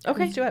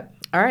 Okay. Let's do it.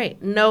 All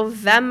right.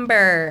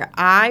 November,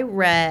 I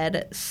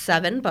read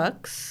 7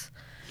 books.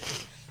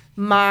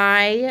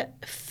 My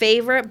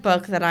favorite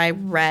book that I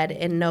read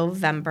in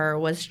November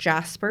was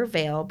Jasper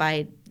Vale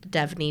by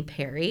Devney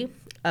Perry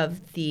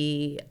of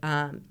the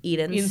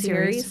Eden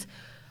series.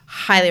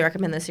 Highly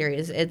recommend the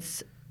series.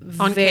 It's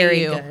on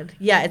very KU. good.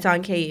 Yeah, it's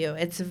on KU.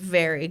 It's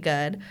very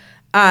good.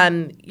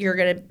 I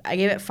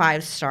gave it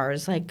 5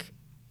 stars. Like,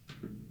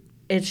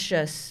 it's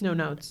just no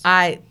notes.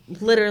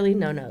 Literally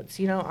no notes,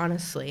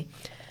 honestly.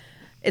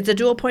 It's a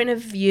dual point of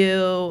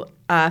view,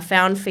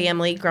 found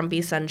family,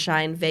 grumpy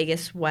sunshine,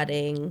 Vegas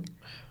wedding,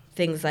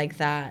 things like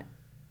that.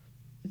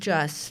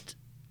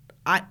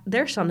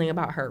 There's something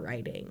about her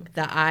writing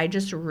that I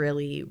just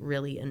really,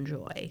 really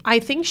enjoy. I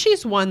think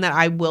she's one that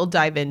I will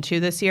dive into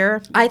this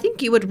year. I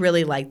think you would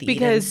really like the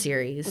Eden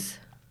series.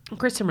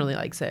 Kristen really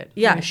likes it.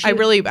 Yeah, I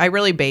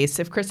really base.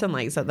 If Kristen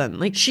likes it,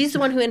 then she's the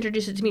one who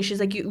introduced it to me. She's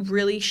like, you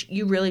really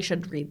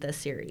should read this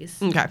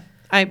series. Okay,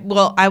 I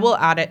will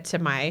add it to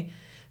my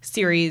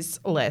series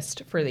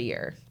list for the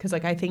year because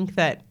I think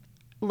that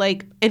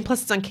and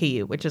plus it's on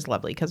KU, which is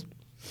lovely because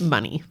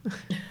money.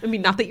 I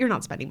mean, not that you're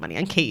not spending money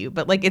on KU,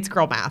 but it's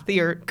girl math.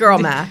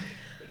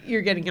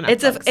 You're getting enough.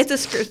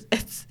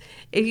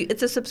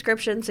 It's a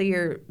subscription, so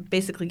you're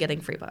basically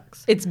getting free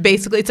books. It's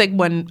like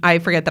when I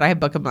forget that I have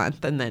book of the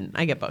month and then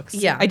I get books.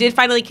 Yeah. I did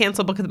finally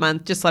cancel book of the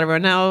month. Just to let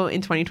everyone know,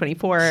 in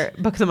 2024,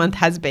 book of the month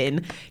has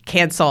been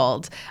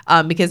canceled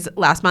because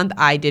last month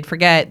I did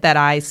forget that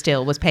I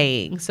still was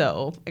paying.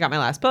 So I got my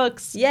last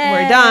books. Yay.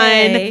 We're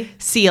done.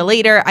 See you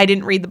later. I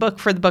didn't read the book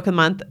for the book of the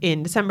month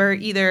in December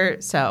either.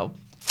 So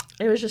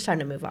it was just time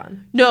to move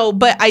on. No,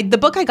 but the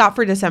book I got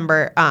for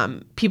December,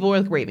 people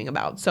were raving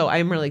about. So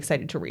I'm really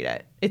excited to read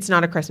it. It's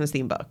not a Christmas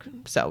themed book.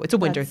 So it's a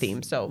winter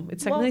theme. So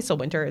it's technically still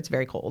winter. It's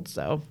very cold.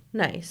 So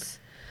nice.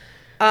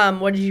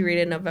 What did you read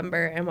in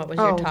November and what was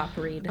your top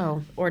read?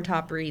 Or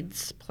top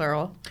reads,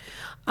 plural?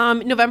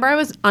 November I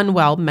was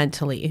unwell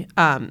mentally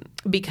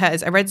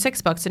because I read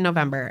 6 books in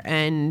November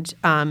and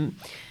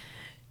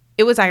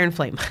it was Iron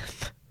Flame.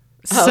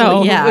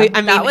 So, yeah,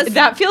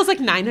 that feels like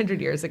 900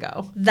 years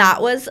ago.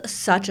 That was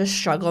such a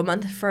struggle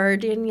month for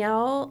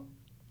Danielle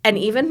and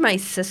even my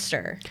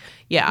sister.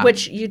 Yeah.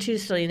 Which you two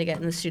still need to get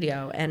in the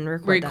studio and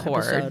record that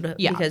episode.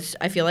 Yeah. Because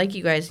I feel like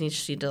you guys need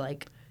to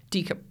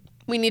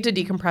we need to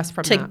decompress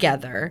from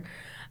together.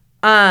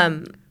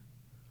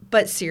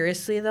 But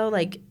seriously, though,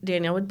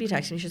 Danielle would be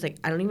texting me. She's like,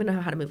 I don't even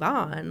know how to move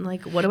on.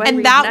 What do I read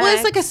And that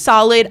next? was a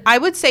solid, I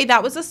would say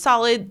that was a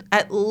solid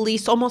at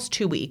least almost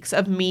 2 weeks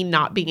of me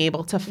not being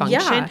able to function.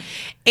 Yeah.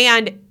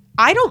 And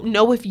I don't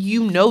know if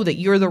you know that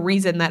you're the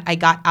reason that I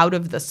got out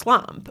of the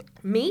slump.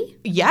 Me?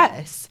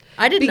 Yes.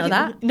 I didn't know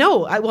that.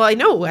 No. I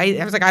know.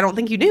 I was like, I don't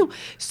think you knew.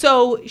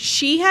 So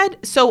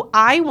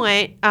I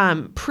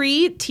went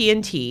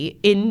pre-TNT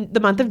in the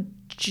month of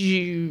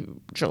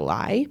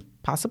July.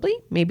 Possibly,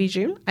 maybe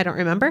June. I don't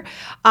remember.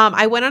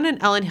 I went on an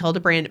Ellen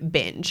Hildebrand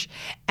binge,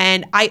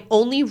 and I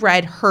only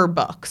read her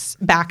books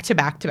back to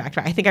back to back to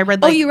back. I think I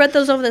read you read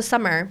those over the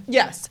summer.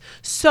 Yes.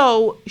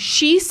 So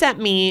she sent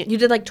me. You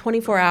did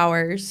 24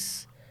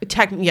 hours.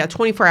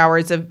 24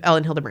 hours of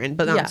Ellen Hildebrand,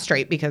 but not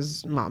straight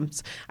because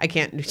moms. I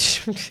can't.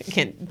 If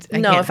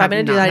I'm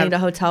going to do that, I need a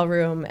hotel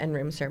room and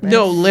room service.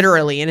 No,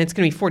 literally, and it's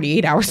going to be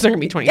 48 hours. It's not going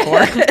to be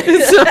 24.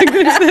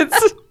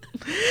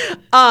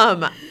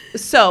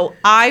 So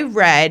I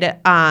read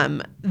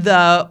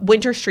the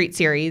Winter Street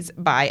series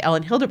by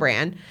Ellen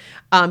Hildebrand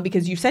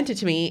because you sent it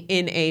to me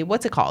in a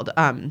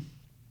a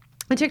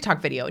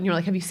TikTok video, and you're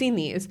like, have you seen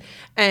these?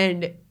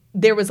 And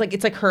there was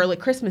it's her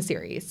Christmas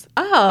series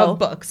of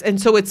books,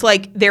 and so it's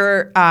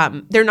they're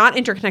not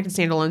interconnected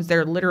standalones.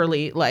 They're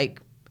literally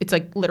it's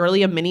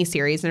literally a mini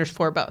series, and there's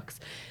 4 books.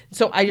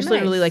 So I just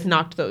literally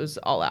knocked those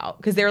all out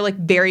because they're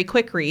very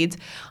quick reads.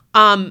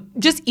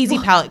 Just easy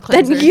palate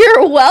cleanser. Then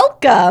you're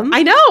welcome.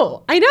 I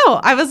know.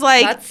 I was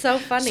like, that's so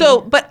funny.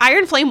 So, but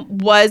Iron Flame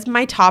was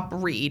my top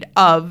read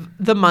of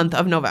the month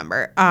of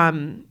November.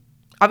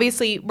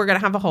 Obviously, we're going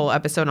to have a whole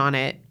episode on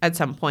it at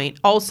some point.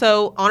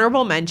 Also,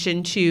 honorable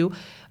mention to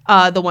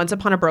the Once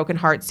Upon a Broken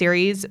Heart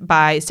series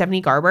by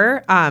Stephanie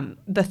Garber.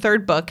 The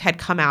third book had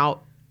come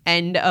out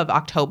end of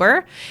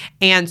October.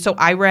 And so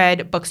I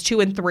read books 2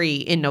 and 3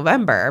 in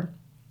November,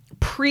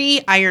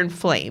 pre-Iron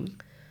Flame.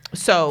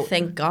 So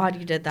thank God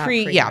you did that.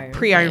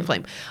 Pre-Iron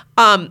Flame.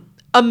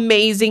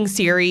 Amazing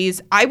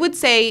series. I would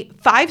say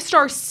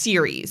 5-star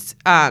series.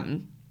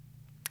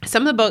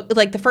 Some of the book,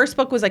 like the first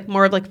book was like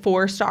more of like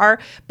 4-star,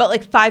 but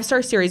like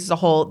 5-star series as a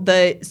whole.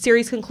 The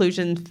series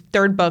conclusion,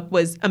 third book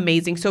was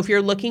amazing. So if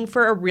you're looking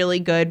for a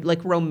really good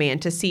like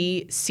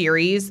romantasy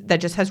series that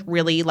just has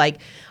really like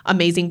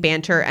amazing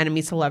banter,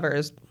 enemies to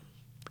lovers,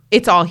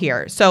 it's all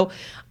here. So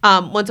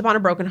Once Upon a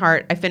Broken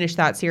Heart, I finished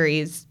that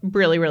series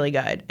really, really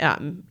good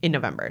in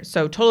November.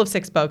 So total of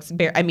 6 books.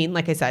 I mean,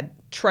 like I said,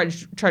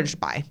 trudged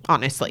by,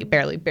 honestly.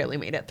 Barely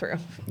made it through.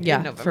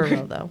 Yeah, for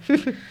real though.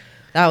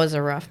 That was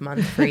a rough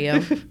month for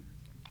you.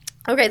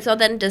 Okay, so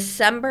then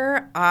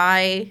December,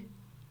 I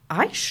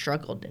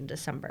struggled in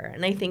December.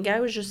 And I think I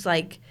was just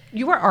like...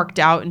 You were arced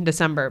out in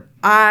December.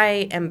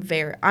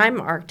 I'm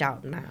arced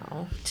out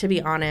now, to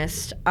be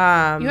honest. You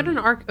had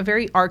a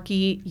very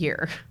archy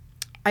year.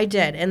 I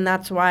did, and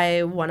that's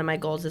why one of my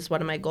goals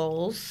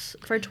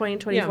for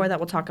 2024 that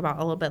we'll talk about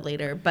a little bit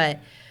later. But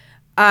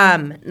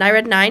and I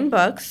read 9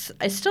 books.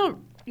 I still,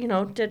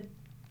 did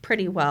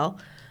pretty well.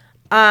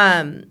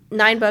 9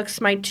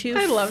 books. My 2.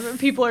 I love it.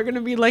 People are going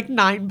to be like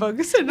 9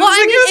 books. And well,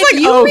 I mean,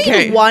 if you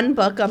read 1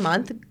 book a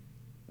month,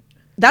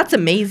 that's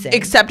amazing.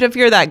 Except if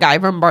you're that guy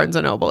from Barnes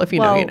and Noble. If you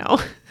know, you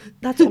know.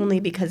 That's only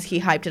because he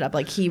hyped it up.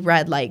 Like he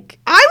read like.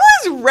 I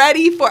was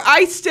ready for.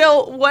 I'm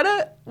still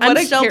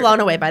blown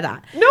away by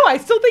that. No, I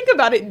still think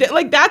about it.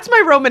 Like that's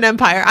my Roman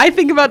Empire. I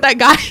think about that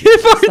guy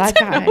in Barnes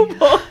and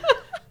Noble.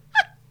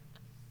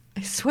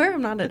 I swear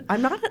I'm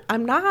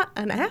not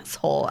an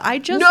asshole. I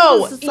just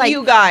was like,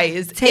 you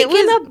guys,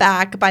 taken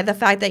aback by the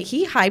fact that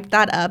he hyped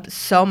that up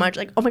so much.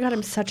 Like, oh my God,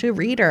 I'm such a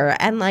reader.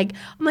 And like,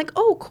 I'm like,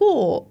 oh,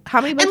 cool.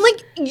 How many books? And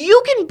like,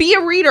 you can be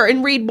a reader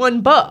and read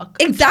 1 book.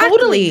 Exactly.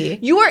 Totally.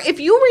 If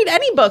you read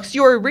any books,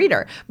 you're a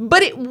reader.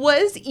 But it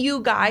was,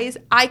 you guys,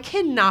 I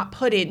cannot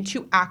put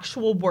into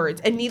actual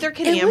words, and neither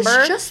can Amber. It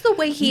was just the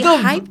way he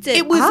hyped it.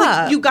 It was up.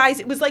 like, you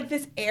guys, it was like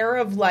this air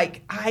of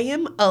like, I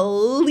am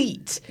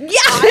elite. Yeah.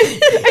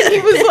 And he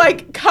was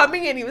like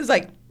coming in, he was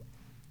like,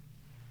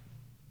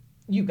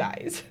 you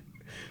guys,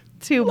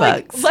 2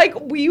 books. Like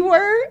we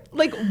were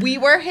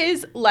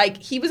his, like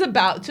he was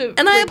about to.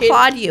 And I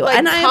applaud you. Like,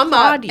 and I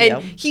applaud you.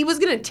 And he was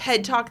going to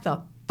TED Talk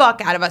the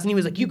fuck out of us. And he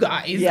was like, you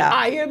guys,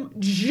 I am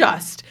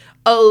just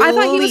elite. I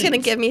thought he was going to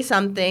give me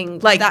something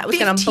like that was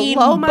going to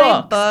blow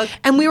my book.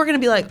 And we were going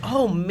to be like,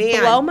 oh man.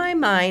 Blow my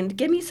mind.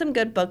 Give me some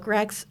good book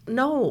recs.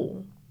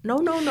 No.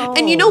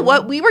 And you know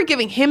what? We were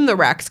giving him the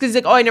Rex because he's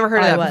like, oh, I never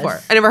heard of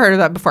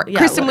that before. Yeah,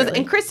 Kristen literally.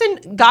 and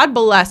Kristen, God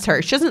bless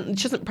her. She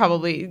doesn't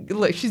probably,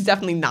 she's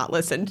definitely not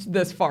listened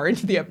this far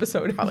into the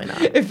episode. Probably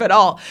not. If at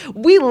all.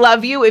 We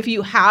love you if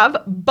you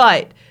have,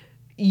 but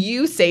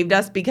you saved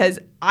us because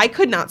I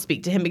could not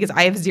speak to him because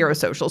I have 0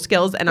 social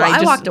skills. And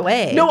I walked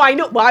away. No, I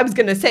know. Well, I was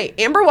going to say,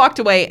 Amber walked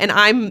away and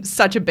I'm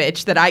such a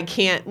bitch that I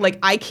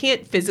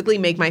can't physically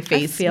make my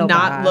face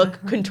not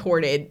look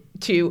contorted.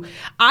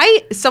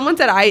 Someone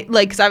said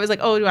because I was like,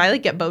 oh, do I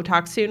like get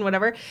Botox soon,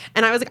 whatever,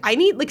 and I was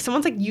like,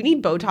 someone's like, you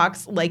need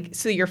Botox like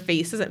so your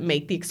face doesn't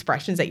make the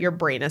expressions that your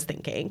brain is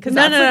thinking. Because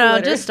no,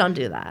 just don't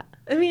do that.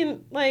 I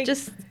mean, like,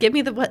 just give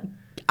me what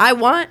I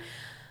want.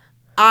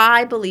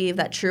 I believe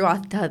that true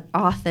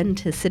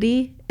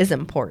authenticity is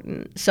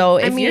important. So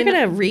if you're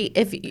gonna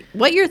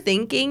what you're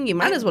thinking, you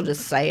might as well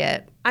just say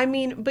it. I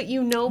mean, but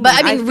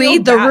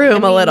read the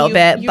room a little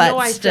bit. But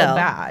I still, feel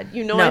bad. I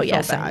feel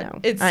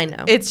bad. I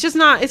know. It's just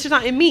not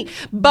in me.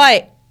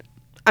 But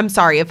I'm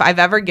sorry if I've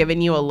ever given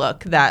you a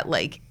look that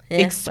like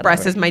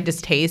expresses my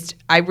distaste.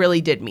 I really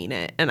did mean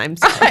it, and I'm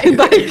sorry. I'm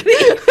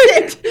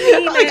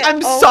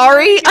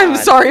sorry. God. I'm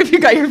sorry if you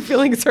got your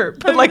feelings hurt,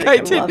 but I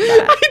did.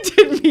 I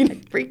did mean it.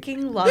 I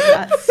freaking love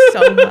that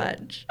so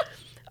much.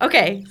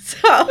 Okay, so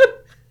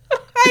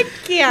I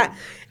can't.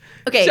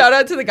 Okay. Shout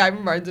out to the guy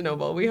from Barnes &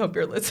 Noble. We hope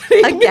you're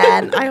listening.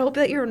 Again, I hope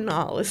that you're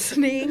not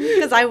listening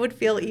because I would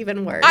feel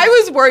even worse. I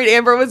was worried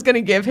Amber was going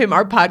to give him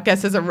our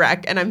podcast as a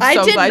rec, and I'm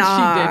so glad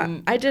she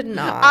didn't. I did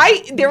not.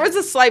 There was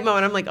a slight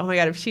moment. I'm like, oh my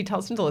God, if she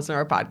tells him to listen to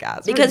our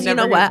podcast. Because you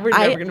know what? We're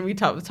never going to be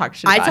talk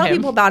shit about him. I tell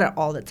people about it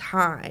all the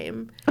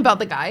time. About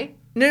the guy?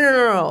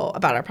 No.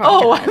 About our podcast.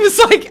 Oh, I was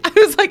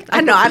like. I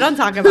know. I don't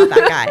talk about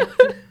that guy.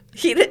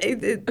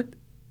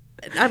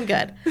 I'm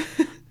good.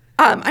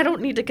 I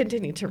don't need to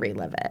continue to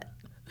relive it.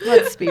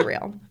 Let's be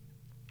real.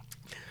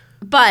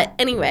 But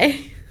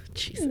anyway,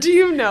 Jesus. Do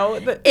you know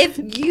that if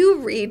you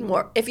read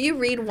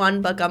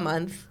 1 book a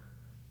month,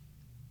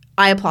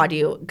 I applaud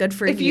you. Good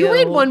for you. If you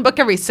read 1 book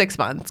every 6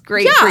 months,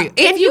 great for you.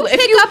 If you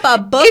pick up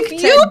a book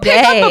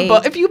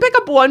if you pick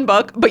up 1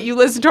 book, but you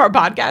listen to our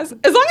podcast,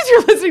 as long as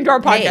you're listening to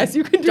our podcast,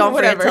 you can do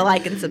whatever. Don't forget to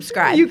like and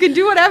subscribe. You can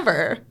do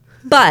whatever.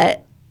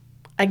 But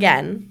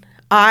again,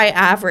 I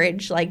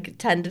average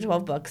 10 to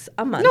 12 books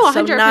a month. No,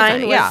 100%. So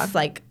 9 was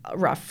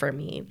rough for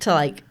me to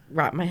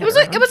wrap my head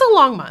around. It was a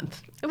long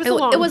month. It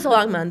was a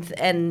long month,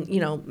 and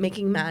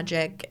making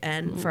magic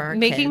and for our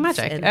making kids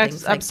magic, and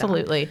things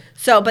absolutely. like that.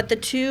 So, but the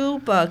two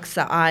books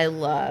that I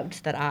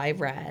loved that I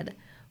read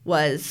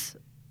was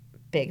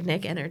Big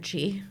Nick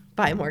Energy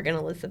by Morgan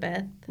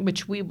Elizabeth,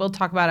 which we will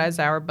talk about as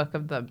our book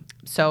of the.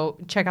 So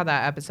check out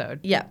that episode.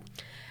 Yeah.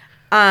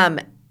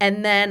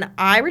 And then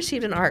I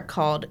received an art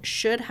called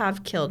Should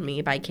Have Killed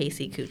Me by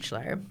Casey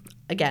Kuchler.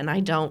 Again, I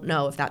don't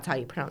know if that's how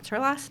you pronounce her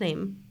last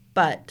name,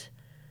 but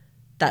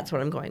that's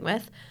what I'm going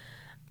with.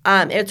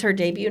 It's her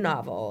debut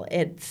novel.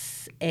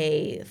 It's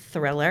a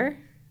thriller,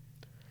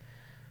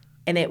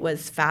 and it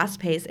was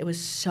fast-paced. It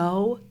was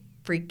so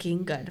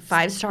freaking good.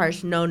 5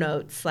 stars, no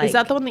notes. Is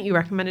that the one that you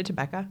recommended to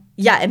Becca?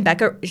 Yeah, and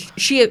Becca,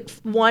 she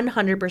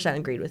 100%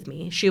 agreed with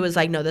me. She was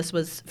like, no, this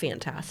was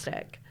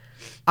fantastic.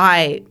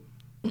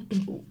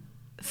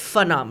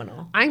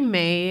 Phenomenal. I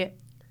may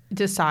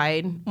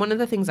decide. One of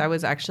the things I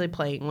was actually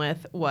playing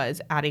with was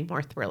adding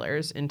more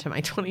thrillers into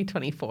my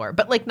 2024,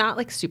 but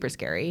not super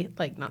scary,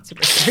 not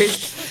super scary,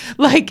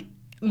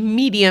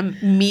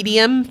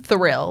 medium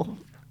thrill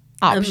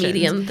options. A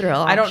medium thrill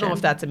option. I don't know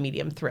if that's a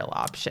medium thrill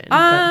option.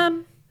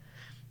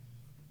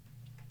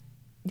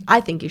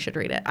 I think you should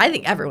read it. I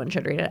think everyone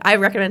should read it. I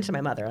recommend it to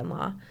my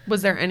mother-in-law.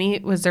 Was there any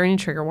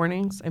trigger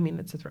warnings? I mean,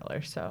 it's a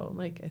thriller, so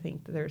I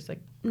think there's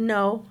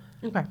no.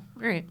 Okay, all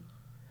right.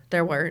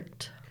 There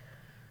weren't.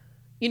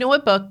 You know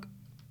what book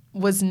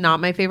was not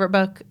my favorite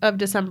book of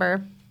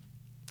December?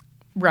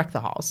 Wreck the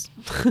Halls.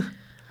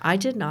 I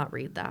did not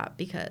read that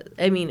because,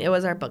 it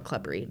was our book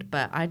club read,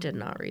 but I did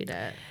not read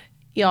it.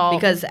 Y'all.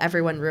 Because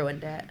everyone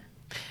ruined it.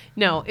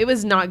 No, it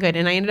was not good.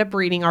 And I ended up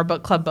reading our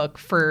book club book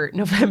for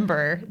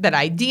November that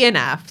I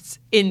DNF'd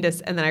and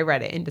then I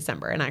read it in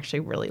December and I actually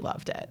really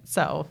loved it.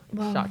 So,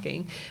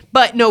 shocking.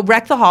 But no,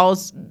 Wreck the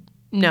Halls,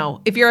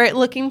 no. If you're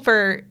looking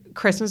for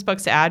Christmas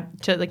books to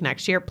add to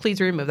next year, please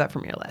remove that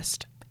from your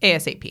list.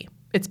 ASAP.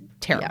 It's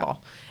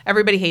terrible. Yeah.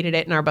 Everybody hated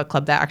it in our book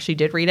club that actually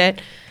did read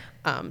it.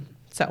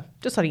 So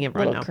just letting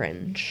everyone know.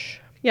 Cringe.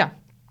 Yeah.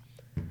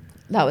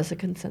 That was a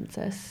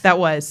consensus. It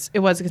was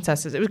a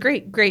consensus. It was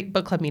great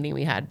book club meeting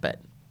we had, but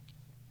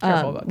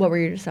terrible book. What were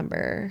your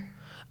December?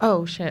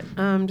 Oh shit.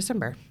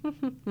 December.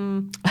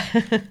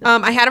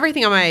 I had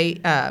everything on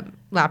my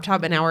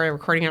laptop, and now we're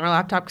recording on our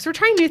laptop because we're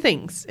trying new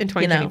things in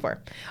 2024.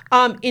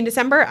 In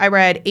December, I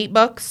read 8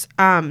 books.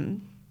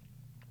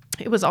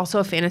 It was also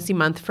a fantasy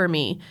month for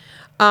me.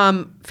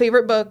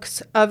 Favorite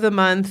books of the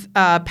month,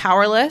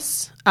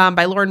 Powerless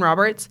by Lauren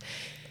Roberts.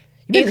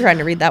 You've been trying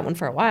to read that one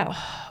for a while.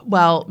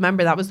 Well,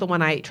 remember, that was the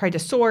one I tried to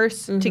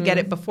source to get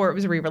it before it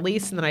was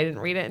re-released, and then I didn't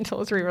read it until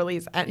it was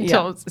re-released. It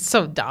was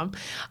so dumb.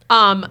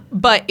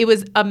 But it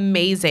was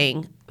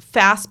amazing.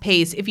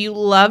 Fast-paced. If you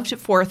loved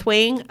Fourth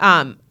Wing,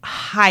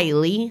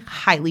 highly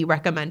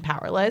recommend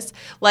Powerless.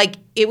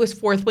 It was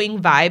Fourth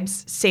Wing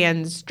vibes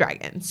sans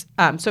dragons.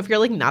 So if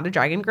you're not a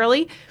dragon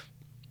girly,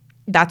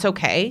 that's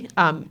okay.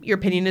 Your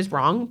opinion is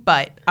wrong,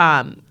 but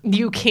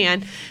you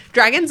can.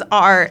 Dragons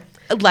are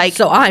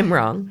So I'm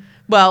wrong.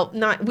 Well,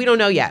 we don't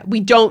know yet.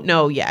 We don't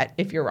know yet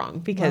if you're wrong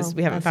because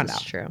we haven't found out.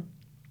 That's true.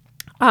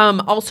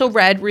 Also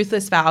read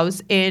Ruthless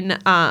Vows in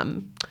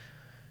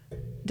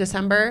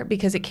December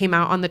because it came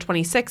out on the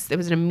 26th. It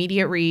was an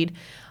immediate read.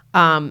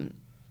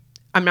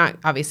 I'm not,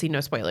 obviously no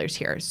spoilers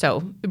here.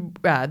 So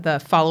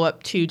the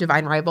follow-up to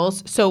Divine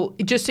Rivals. So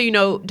just so you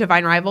know,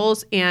 Divine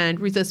Rivals and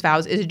Ruthless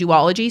Vows is a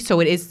duology. So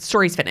it is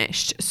stories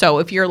finished. So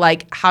if you're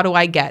how do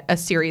I get a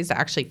series to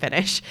actually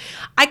finish?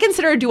 I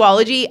consider a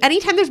duology,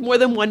 anytime there's more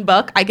than one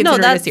book, I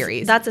consider it a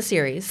series. That's a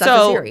series. That's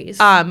a series.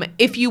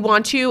 If you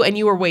want to and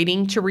you were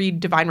waiting to read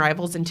Divine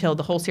Rivals until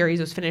the whole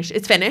series was finished,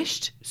 it's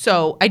finished.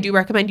 So I do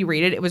recommend you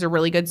read it. It was a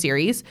really good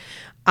series.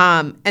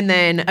 And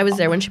then I was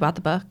there when she bought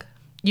the book.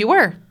 You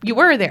were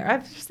there. I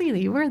was just thinking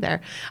that you were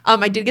there.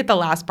 I did get the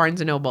last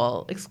Barnes &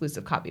 Noble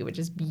exclusive copy, which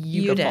is beautiful.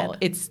 You did.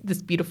 It's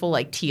this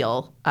beautiful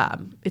teal.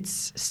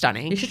 It's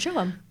stunning. You should show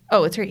them.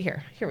 Oh, it's right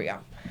here. Here we go.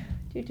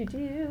 You can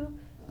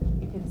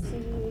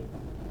see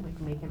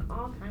making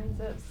all kinds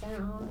of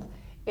sounds.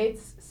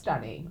 It's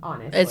stunning,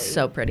 honestly. It's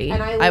so pretty.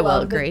 And I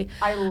will agree.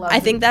 I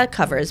think that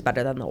cover is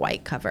better than the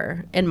white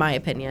cover, in my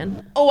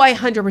opinion. Oh, I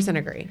 100%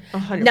 agree.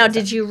 100%. Now,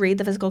 did you read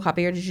the physical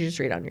copy or did you just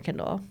read it on your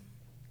Kindle?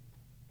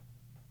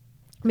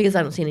 Because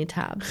I don't see any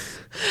tabs.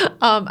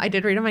 I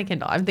did read on my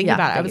Kindle. I'm thinking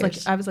about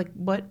it. I was like,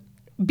 what?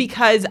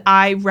 Because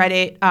I read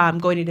it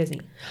going to Disney.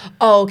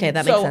 Oh, okay,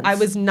 that makes sense. So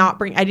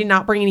I did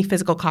not bring any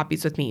physical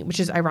copies with me, which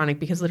is ironic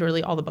because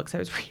literally all the books I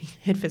was reading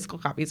had physical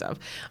copies of.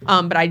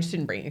 But I just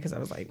didn't bring it because I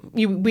was like,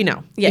 we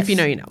know. Yes. If you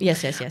know, you know.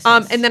 Yes.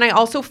 And then I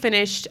also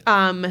finished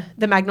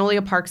the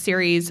Magnolia Park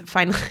series.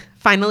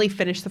 Finally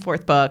finished the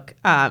 4th book.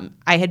 I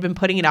had been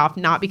putting it off,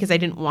 not because I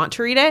didn't want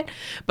to read it,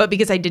 but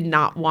because I did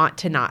not want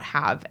to not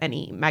have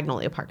any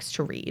Magnolia Parks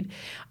to read.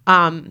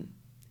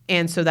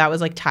 And so that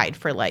was tied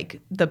for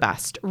the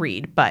best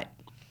read. But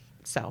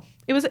so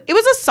it was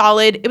a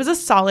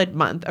solid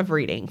month of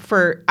reading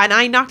and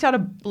I knocked out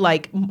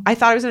I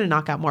thought I was going to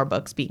knock out more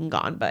books being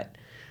gone, but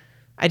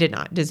I did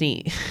not.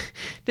 Disney,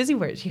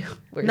 where's you?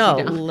 No,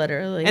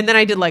 literally. And then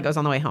I did Legos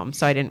on the way home,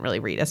 so I didn't really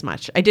read as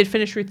much. I did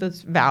finish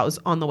Ruthless Vows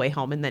on the way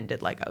home and then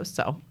did Legos.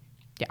 So,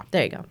 yeah.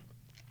 There you go.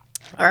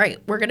 All right,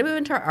 we're going to move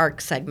into our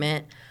ARC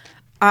segment.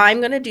 I'm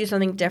going to do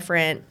something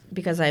different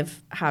because I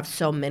have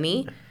so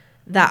many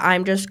that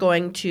I'm just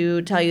going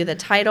to tell you the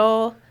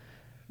title,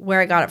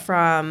 where I got it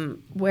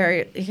from, where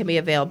it can be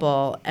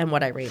available, and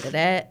what I rated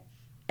it,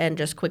 and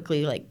just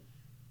quickly, like,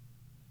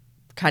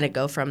 kind of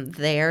go from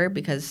there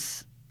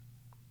because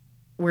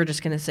we're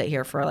just going to sit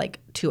here for, like,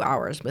 2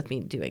 hours with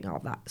me doing all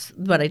that,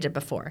 what I did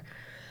before.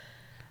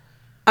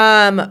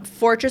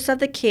 Fortress of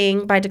the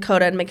King by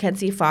Dakota and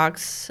Mackenzie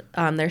Fox.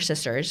 They're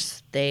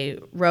sisters. They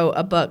wrote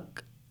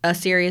a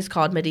series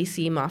called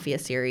Medici Mafia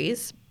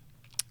series.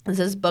 This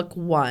is book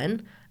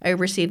 1. I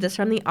received this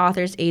from the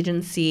author's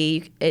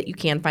agency. You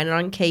can find it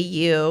on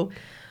KU.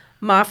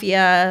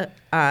 Mafia,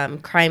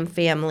 crime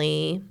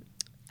family,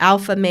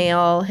 alpha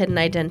male, hidden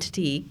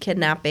identity,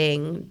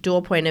 kidnapping,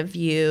 dual point of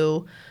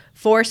view,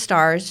 4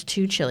 stars,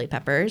 2 chili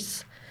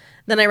peppers.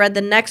 Then I read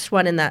the next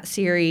one in that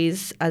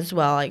series as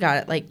well. I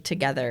got it like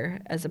together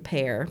as a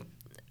pair.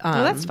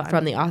 That's fun.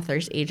 From the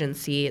author's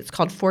agency. It's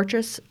called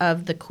Fortress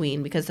of the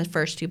Queen because the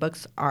first 2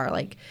 books are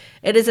like,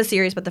 it is a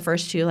series, but the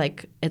first 2,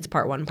 like, it's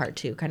part 1, part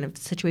 2 kind of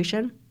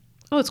situation.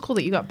 Oh, it's cool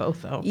that you got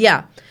both, though.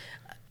 Yeah.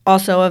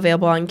 Also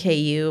available on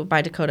KU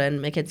by Dakota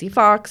and Mackenzie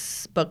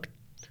Fox. Book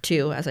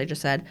 2, as I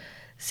just said.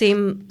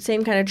 Same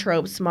kind of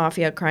tropes,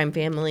 mafia, crime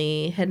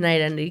family, hidden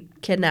identity,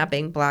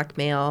 kidnapping,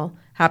 blackmail,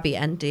 happy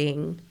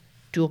ending,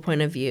 dual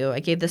point of view. I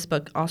gave this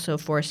book also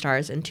 4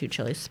 stars and 2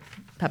 chili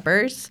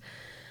peppers.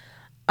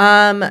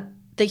 The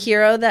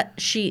Hero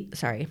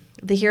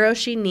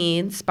She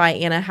Needs by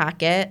Anna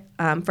Hackett.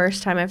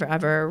 First time I've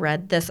ever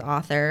read this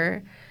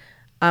author.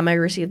 I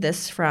received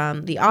this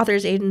from the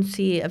author's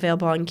agency,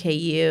 available on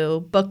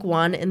KU. Book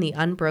 1 in the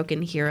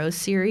Unbroken Heroes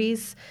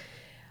series.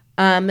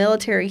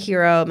 Military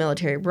hero,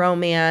 military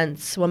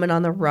romance, woman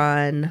on the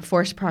run,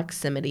 forced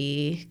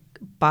proximity,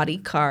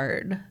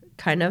 bodyguard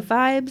kind of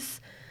vibes.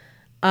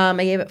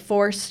 I gave it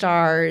 4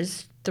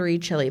 stars, 3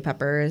 chili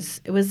peppers.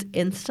 It was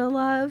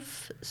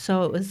insta-love,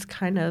 so it was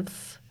kind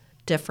of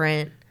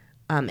different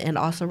and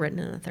also written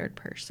in the third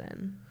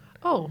person.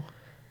 Oh.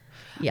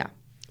 Yeah.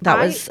 That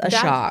was a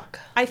shock.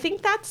 I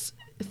think that's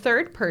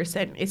third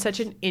person is such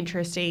an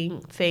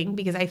interesting thing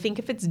because I think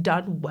if it's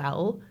done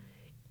well,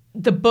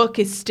 the book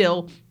is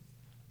still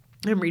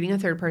 – I'm reading a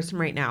third person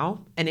right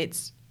now, and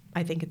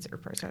I think it's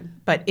third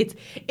person. But if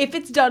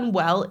it's done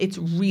well, it's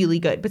really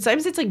good. But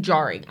sometimes it's like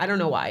jarring. I don't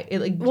know why.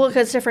 Well,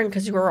 because it's different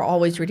because you were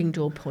always reading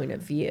dual point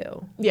of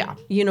view. Yeah.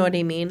 You know what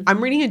I mean?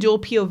 I'm reading a dual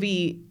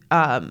POV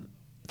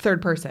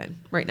third person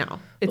right now.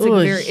 It's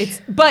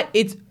like but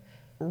it's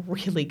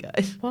really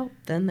good. Well,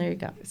 then there you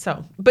go.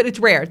 So, but it's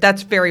rare.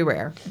 That's very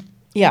rare.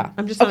 Yeah.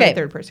 I'm just not a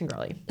third person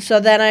girly. So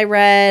then I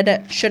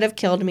read Should Have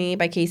Killed Me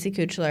by Casey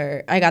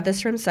Kuchler. I got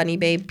this from Sunny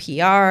Babe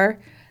PR.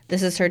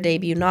 This is her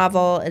debut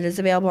novel. It is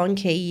available on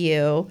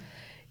KU.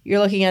 You're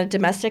looking at a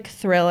domestic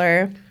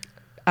thriller,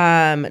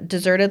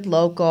 deserted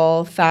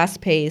local,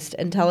 fast-paced,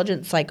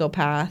 intelligent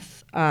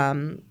psychopath,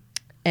 and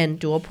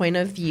dual point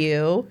of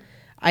view.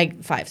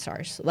 5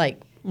 stars. Like,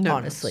 no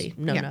honestly,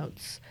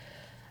 notes.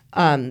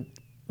 No notes.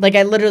 Like,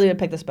 I literally would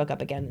pick this book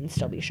up again and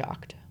still be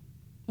shocked.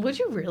 Would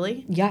you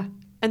really? Yeah.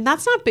 And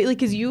that's not big,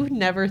 because you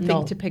never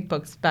think to pick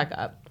books back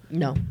up.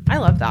 No. I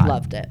love that.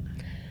 Loved it.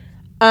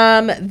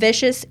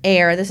 Vicious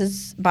Air. This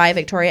is by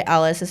Victoria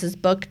Ellis. This is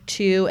book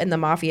 2 in the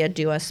Mafia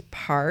Do Us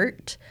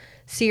Part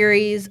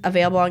series,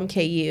 available on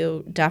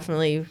KU.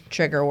 Definitely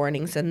trigger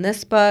warnings in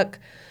this book.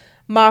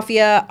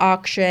 Mafia,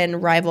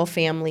 auction, rival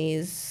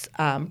families,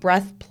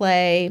 breath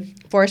play,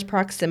 forced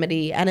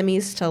proximity,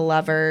 enemies to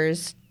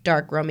lovers,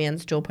 dark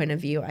romance, dual point of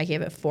view. I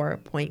gave it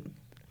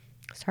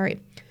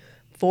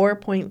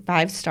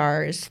 4.5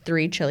 stars,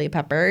 3 chili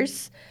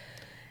peppers.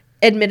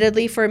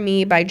 Admittedly for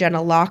Me by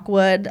Jenna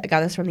Lockwood. I got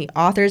this from the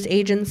author's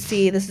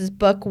agency. This is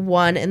book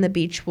 1 in the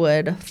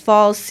Beechwood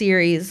Falls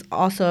series,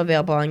 also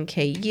available on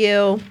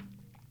KU.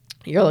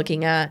 You're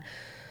looking at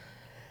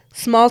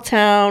small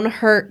town,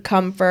 hurt,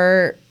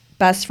 comfort,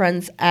 best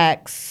friend's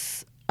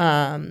ex,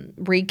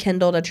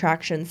 rekindled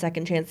attraction,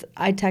 second chance.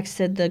 I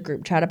texted the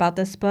group chat about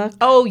this book.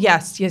 Oh,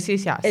 yes.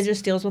 It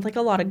just deals with like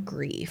a lot of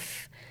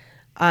grief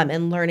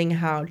and learning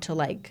how to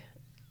like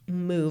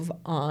move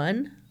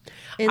on.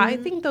 I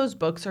think those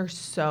books are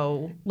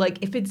so, like,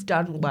 if it's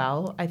done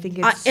well, I think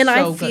it's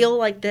I feel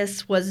like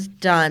this was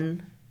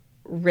done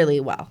really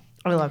well.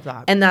 I love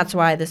that. And that's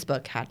why this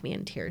book had me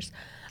in tears.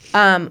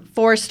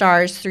 4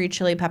 stars, 3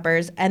 chili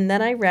peppers. And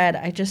then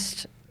I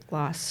just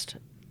lost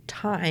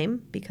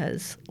time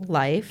because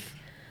life.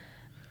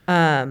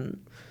 But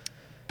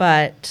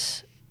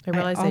I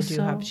realize I do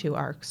have 2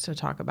 arcs to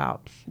talk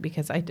about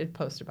because I did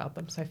post about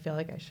them. So I feel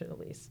like I should at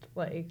least,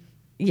 like,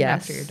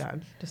 after you're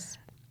done, just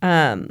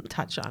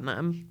touch on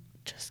them.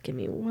 Just give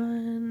me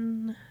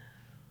 1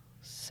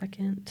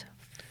 second to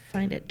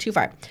find it. Too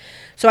Far.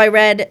 So I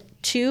read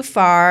Too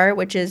Far,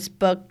 which is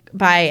book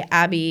by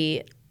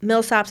Abby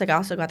Millsaps. I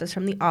also got this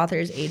from the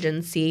author's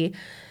agency.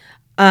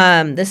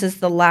 This is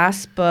the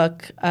last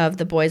book of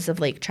the Boys of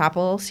Lake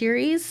Chapel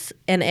series,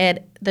 and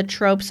the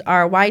tropes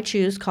are why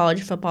choose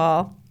college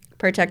football,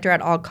 protector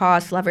at all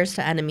costs, lovers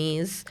to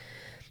enemies,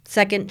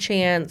 second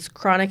chance,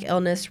 chronic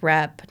illness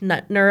rep,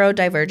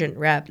 neurodivergent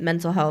rep,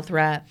 mental health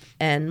rep,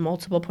 and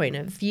multiple point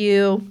of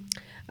view.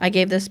 I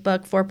gave this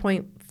book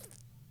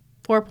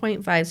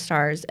 4.5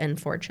 stars and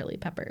 4 chili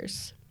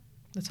peppers.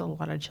 That's a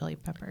lot of chili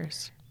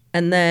peppers.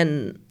 And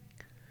then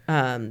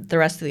the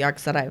rest of the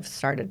arcs that I've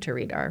started to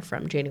read are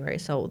from January,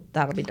 so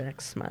that'll be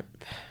next month.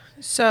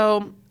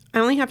 So I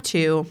only have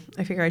 2.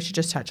 I figure I should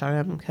just touch on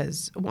them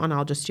because one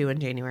I'll just do in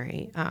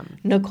January.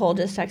 Nicole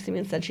just texted me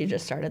and said she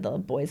just started the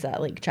Boys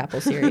at Lake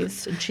Chapel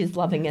series, and she's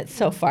loving it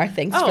so far.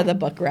 Thanks for the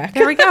book rec.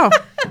 There we go.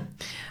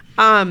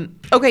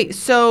 Okay,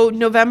 so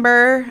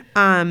November,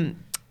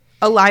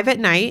 Alive at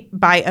Night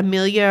by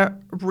Amelia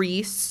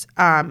Reese.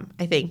 I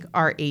think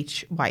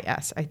Rhys.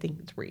 I think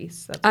it's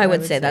Reese. I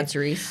would say that's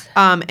Reese.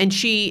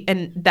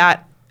 And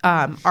that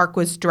arc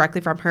was directly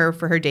from her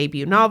for her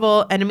debut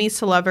novel, Enemies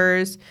to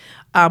Lovers,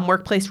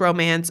 Workplace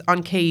Romance,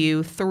 On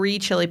KU, 3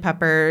 Chili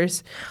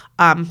Peppers,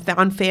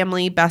 Found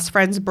Family, Best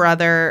Friend's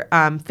Brother,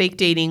 Fake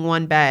Dating,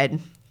 One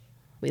Bed.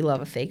 We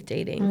love a fake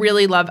dating.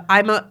 Really love.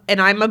 I'm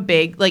a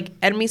big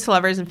Enemies to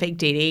Lovers and fake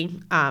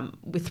dating.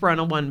 With thrown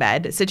on one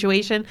bed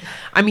situation.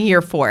 I'm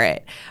here for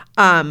it.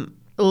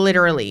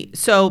 Literally.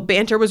 So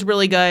banter was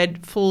really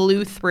good.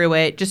 Flew through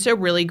it. Just a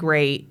really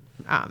great,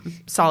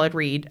 solid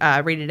read.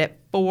 Rated it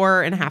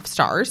 4.5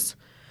 stars.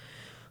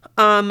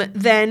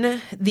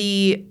 Then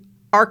the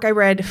arc I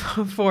read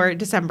for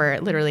December,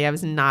 literally I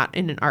was not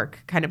in an arc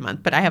kind of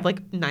month, but I have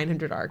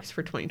 900 arcs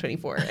for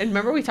 2024. And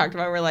remember we talked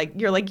about,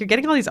 you're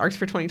getting all these arcs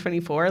for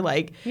 2024.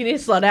 You need to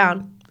slow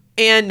down.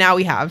 And now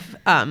we have,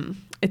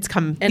 it's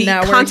come, and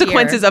the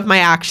consequences of my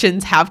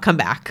actions have come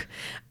back.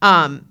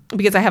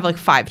 Because I have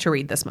 5 to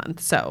read this month.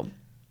 So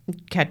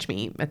catch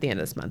me at the end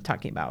of this month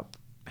talking about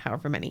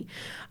however many.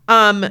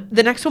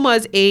 The next one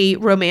was a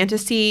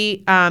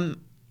romantasy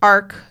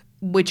arc,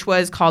 which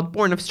was called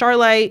Born of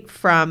Starlight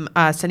from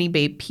Sunny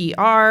Babe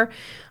PR.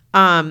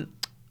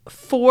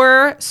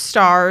 4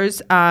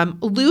 stars,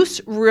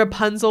 loose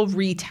Rapunzel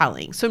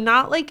retelling. So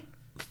not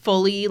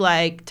fully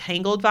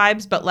Tangled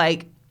vibes, but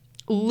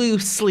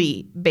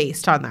loosely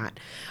based on that.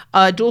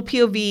 Dual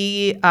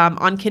POV,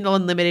 on Kindle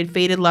Unlimited,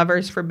 Fated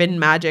Lovers, Forbidden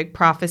Magic,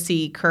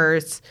 Prophecy,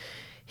 Curse,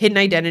 Hidden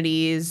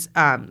Identities.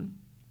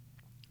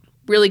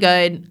 Really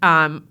good.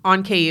 On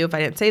KU, if I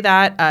didn't say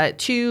that,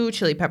 2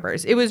 Chili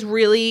Peppers. It was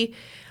really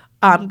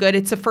good.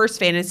 It's the first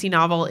fantasy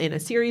novel in a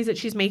series that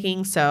she's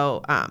making,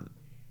 so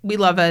we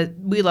love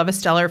a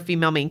stellar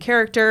female main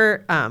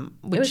character.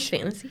 Which, it was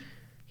fantasy.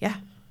 Yeah.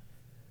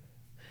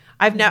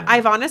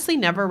 I've honestly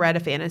never read a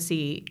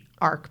fantasy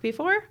arc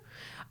before,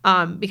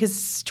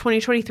 because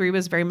 2023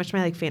 was very much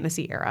my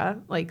fantasy era.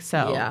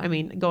 Yeah. I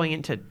mean, going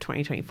into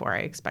 2024, I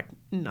expect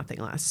nothing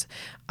less.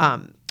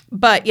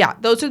 But yeah,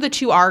 those are the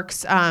 2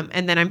 arcs.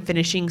 And then I'm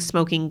finishing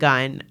Smoking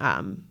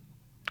Gun,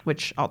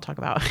 which I'll talk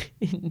about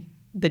in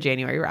the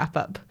January wrap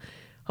up,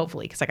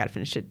 hopefully, because I got to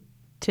finish it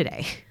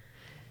today.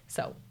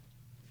 So,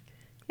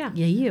 yeah.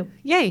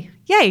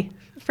 Yay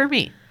for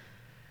me.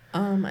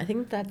 I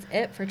think that's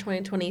it for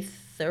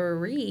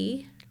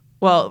 2023.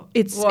 Well,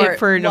 it's it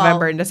for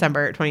November and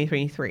December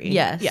 2023.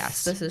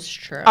 Yes, this is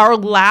true. Our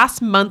last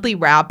monthly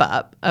wrap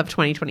up of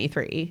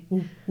 2023.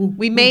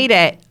 We made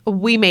it.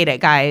 We made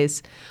it,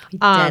 guys. We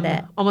did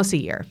it. Almost a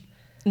year.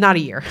 Not a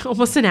year.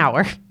 Almost an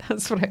hour.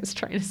 That's what I was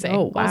trying to say.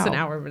 Oh, wow. Almost an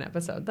hour of an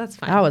episode. That's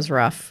fine. That was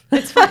rough.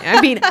 It's fine. I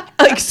mean,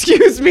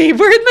 excuse me.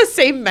 We're in the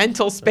same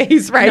mental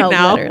space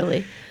now.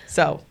 Literally.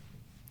 So,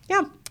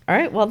 yeah. All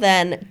right. Well,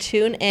 then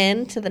tune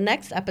in to the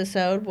next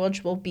episode,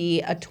 which will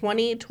be a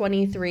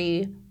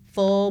 2023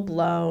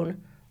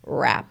 full-blown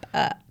wrap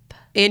up.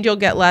 And we'll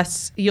get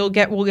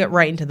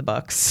right into the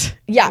books.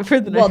 Yeah.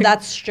 Well,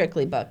 that's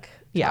strictly book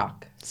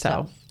talk.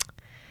 So.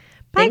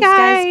 Bye,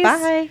 guys.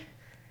 Bye.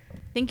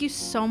 Thank you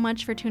so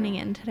much for tuning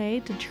in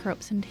today to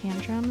Tropes and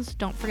Tantrums.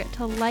 Don't forget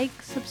to like,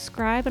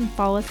 subscribe, and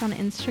follow us on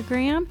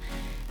Instagram.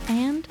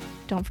 And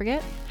don't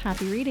forget,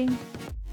 happy reading.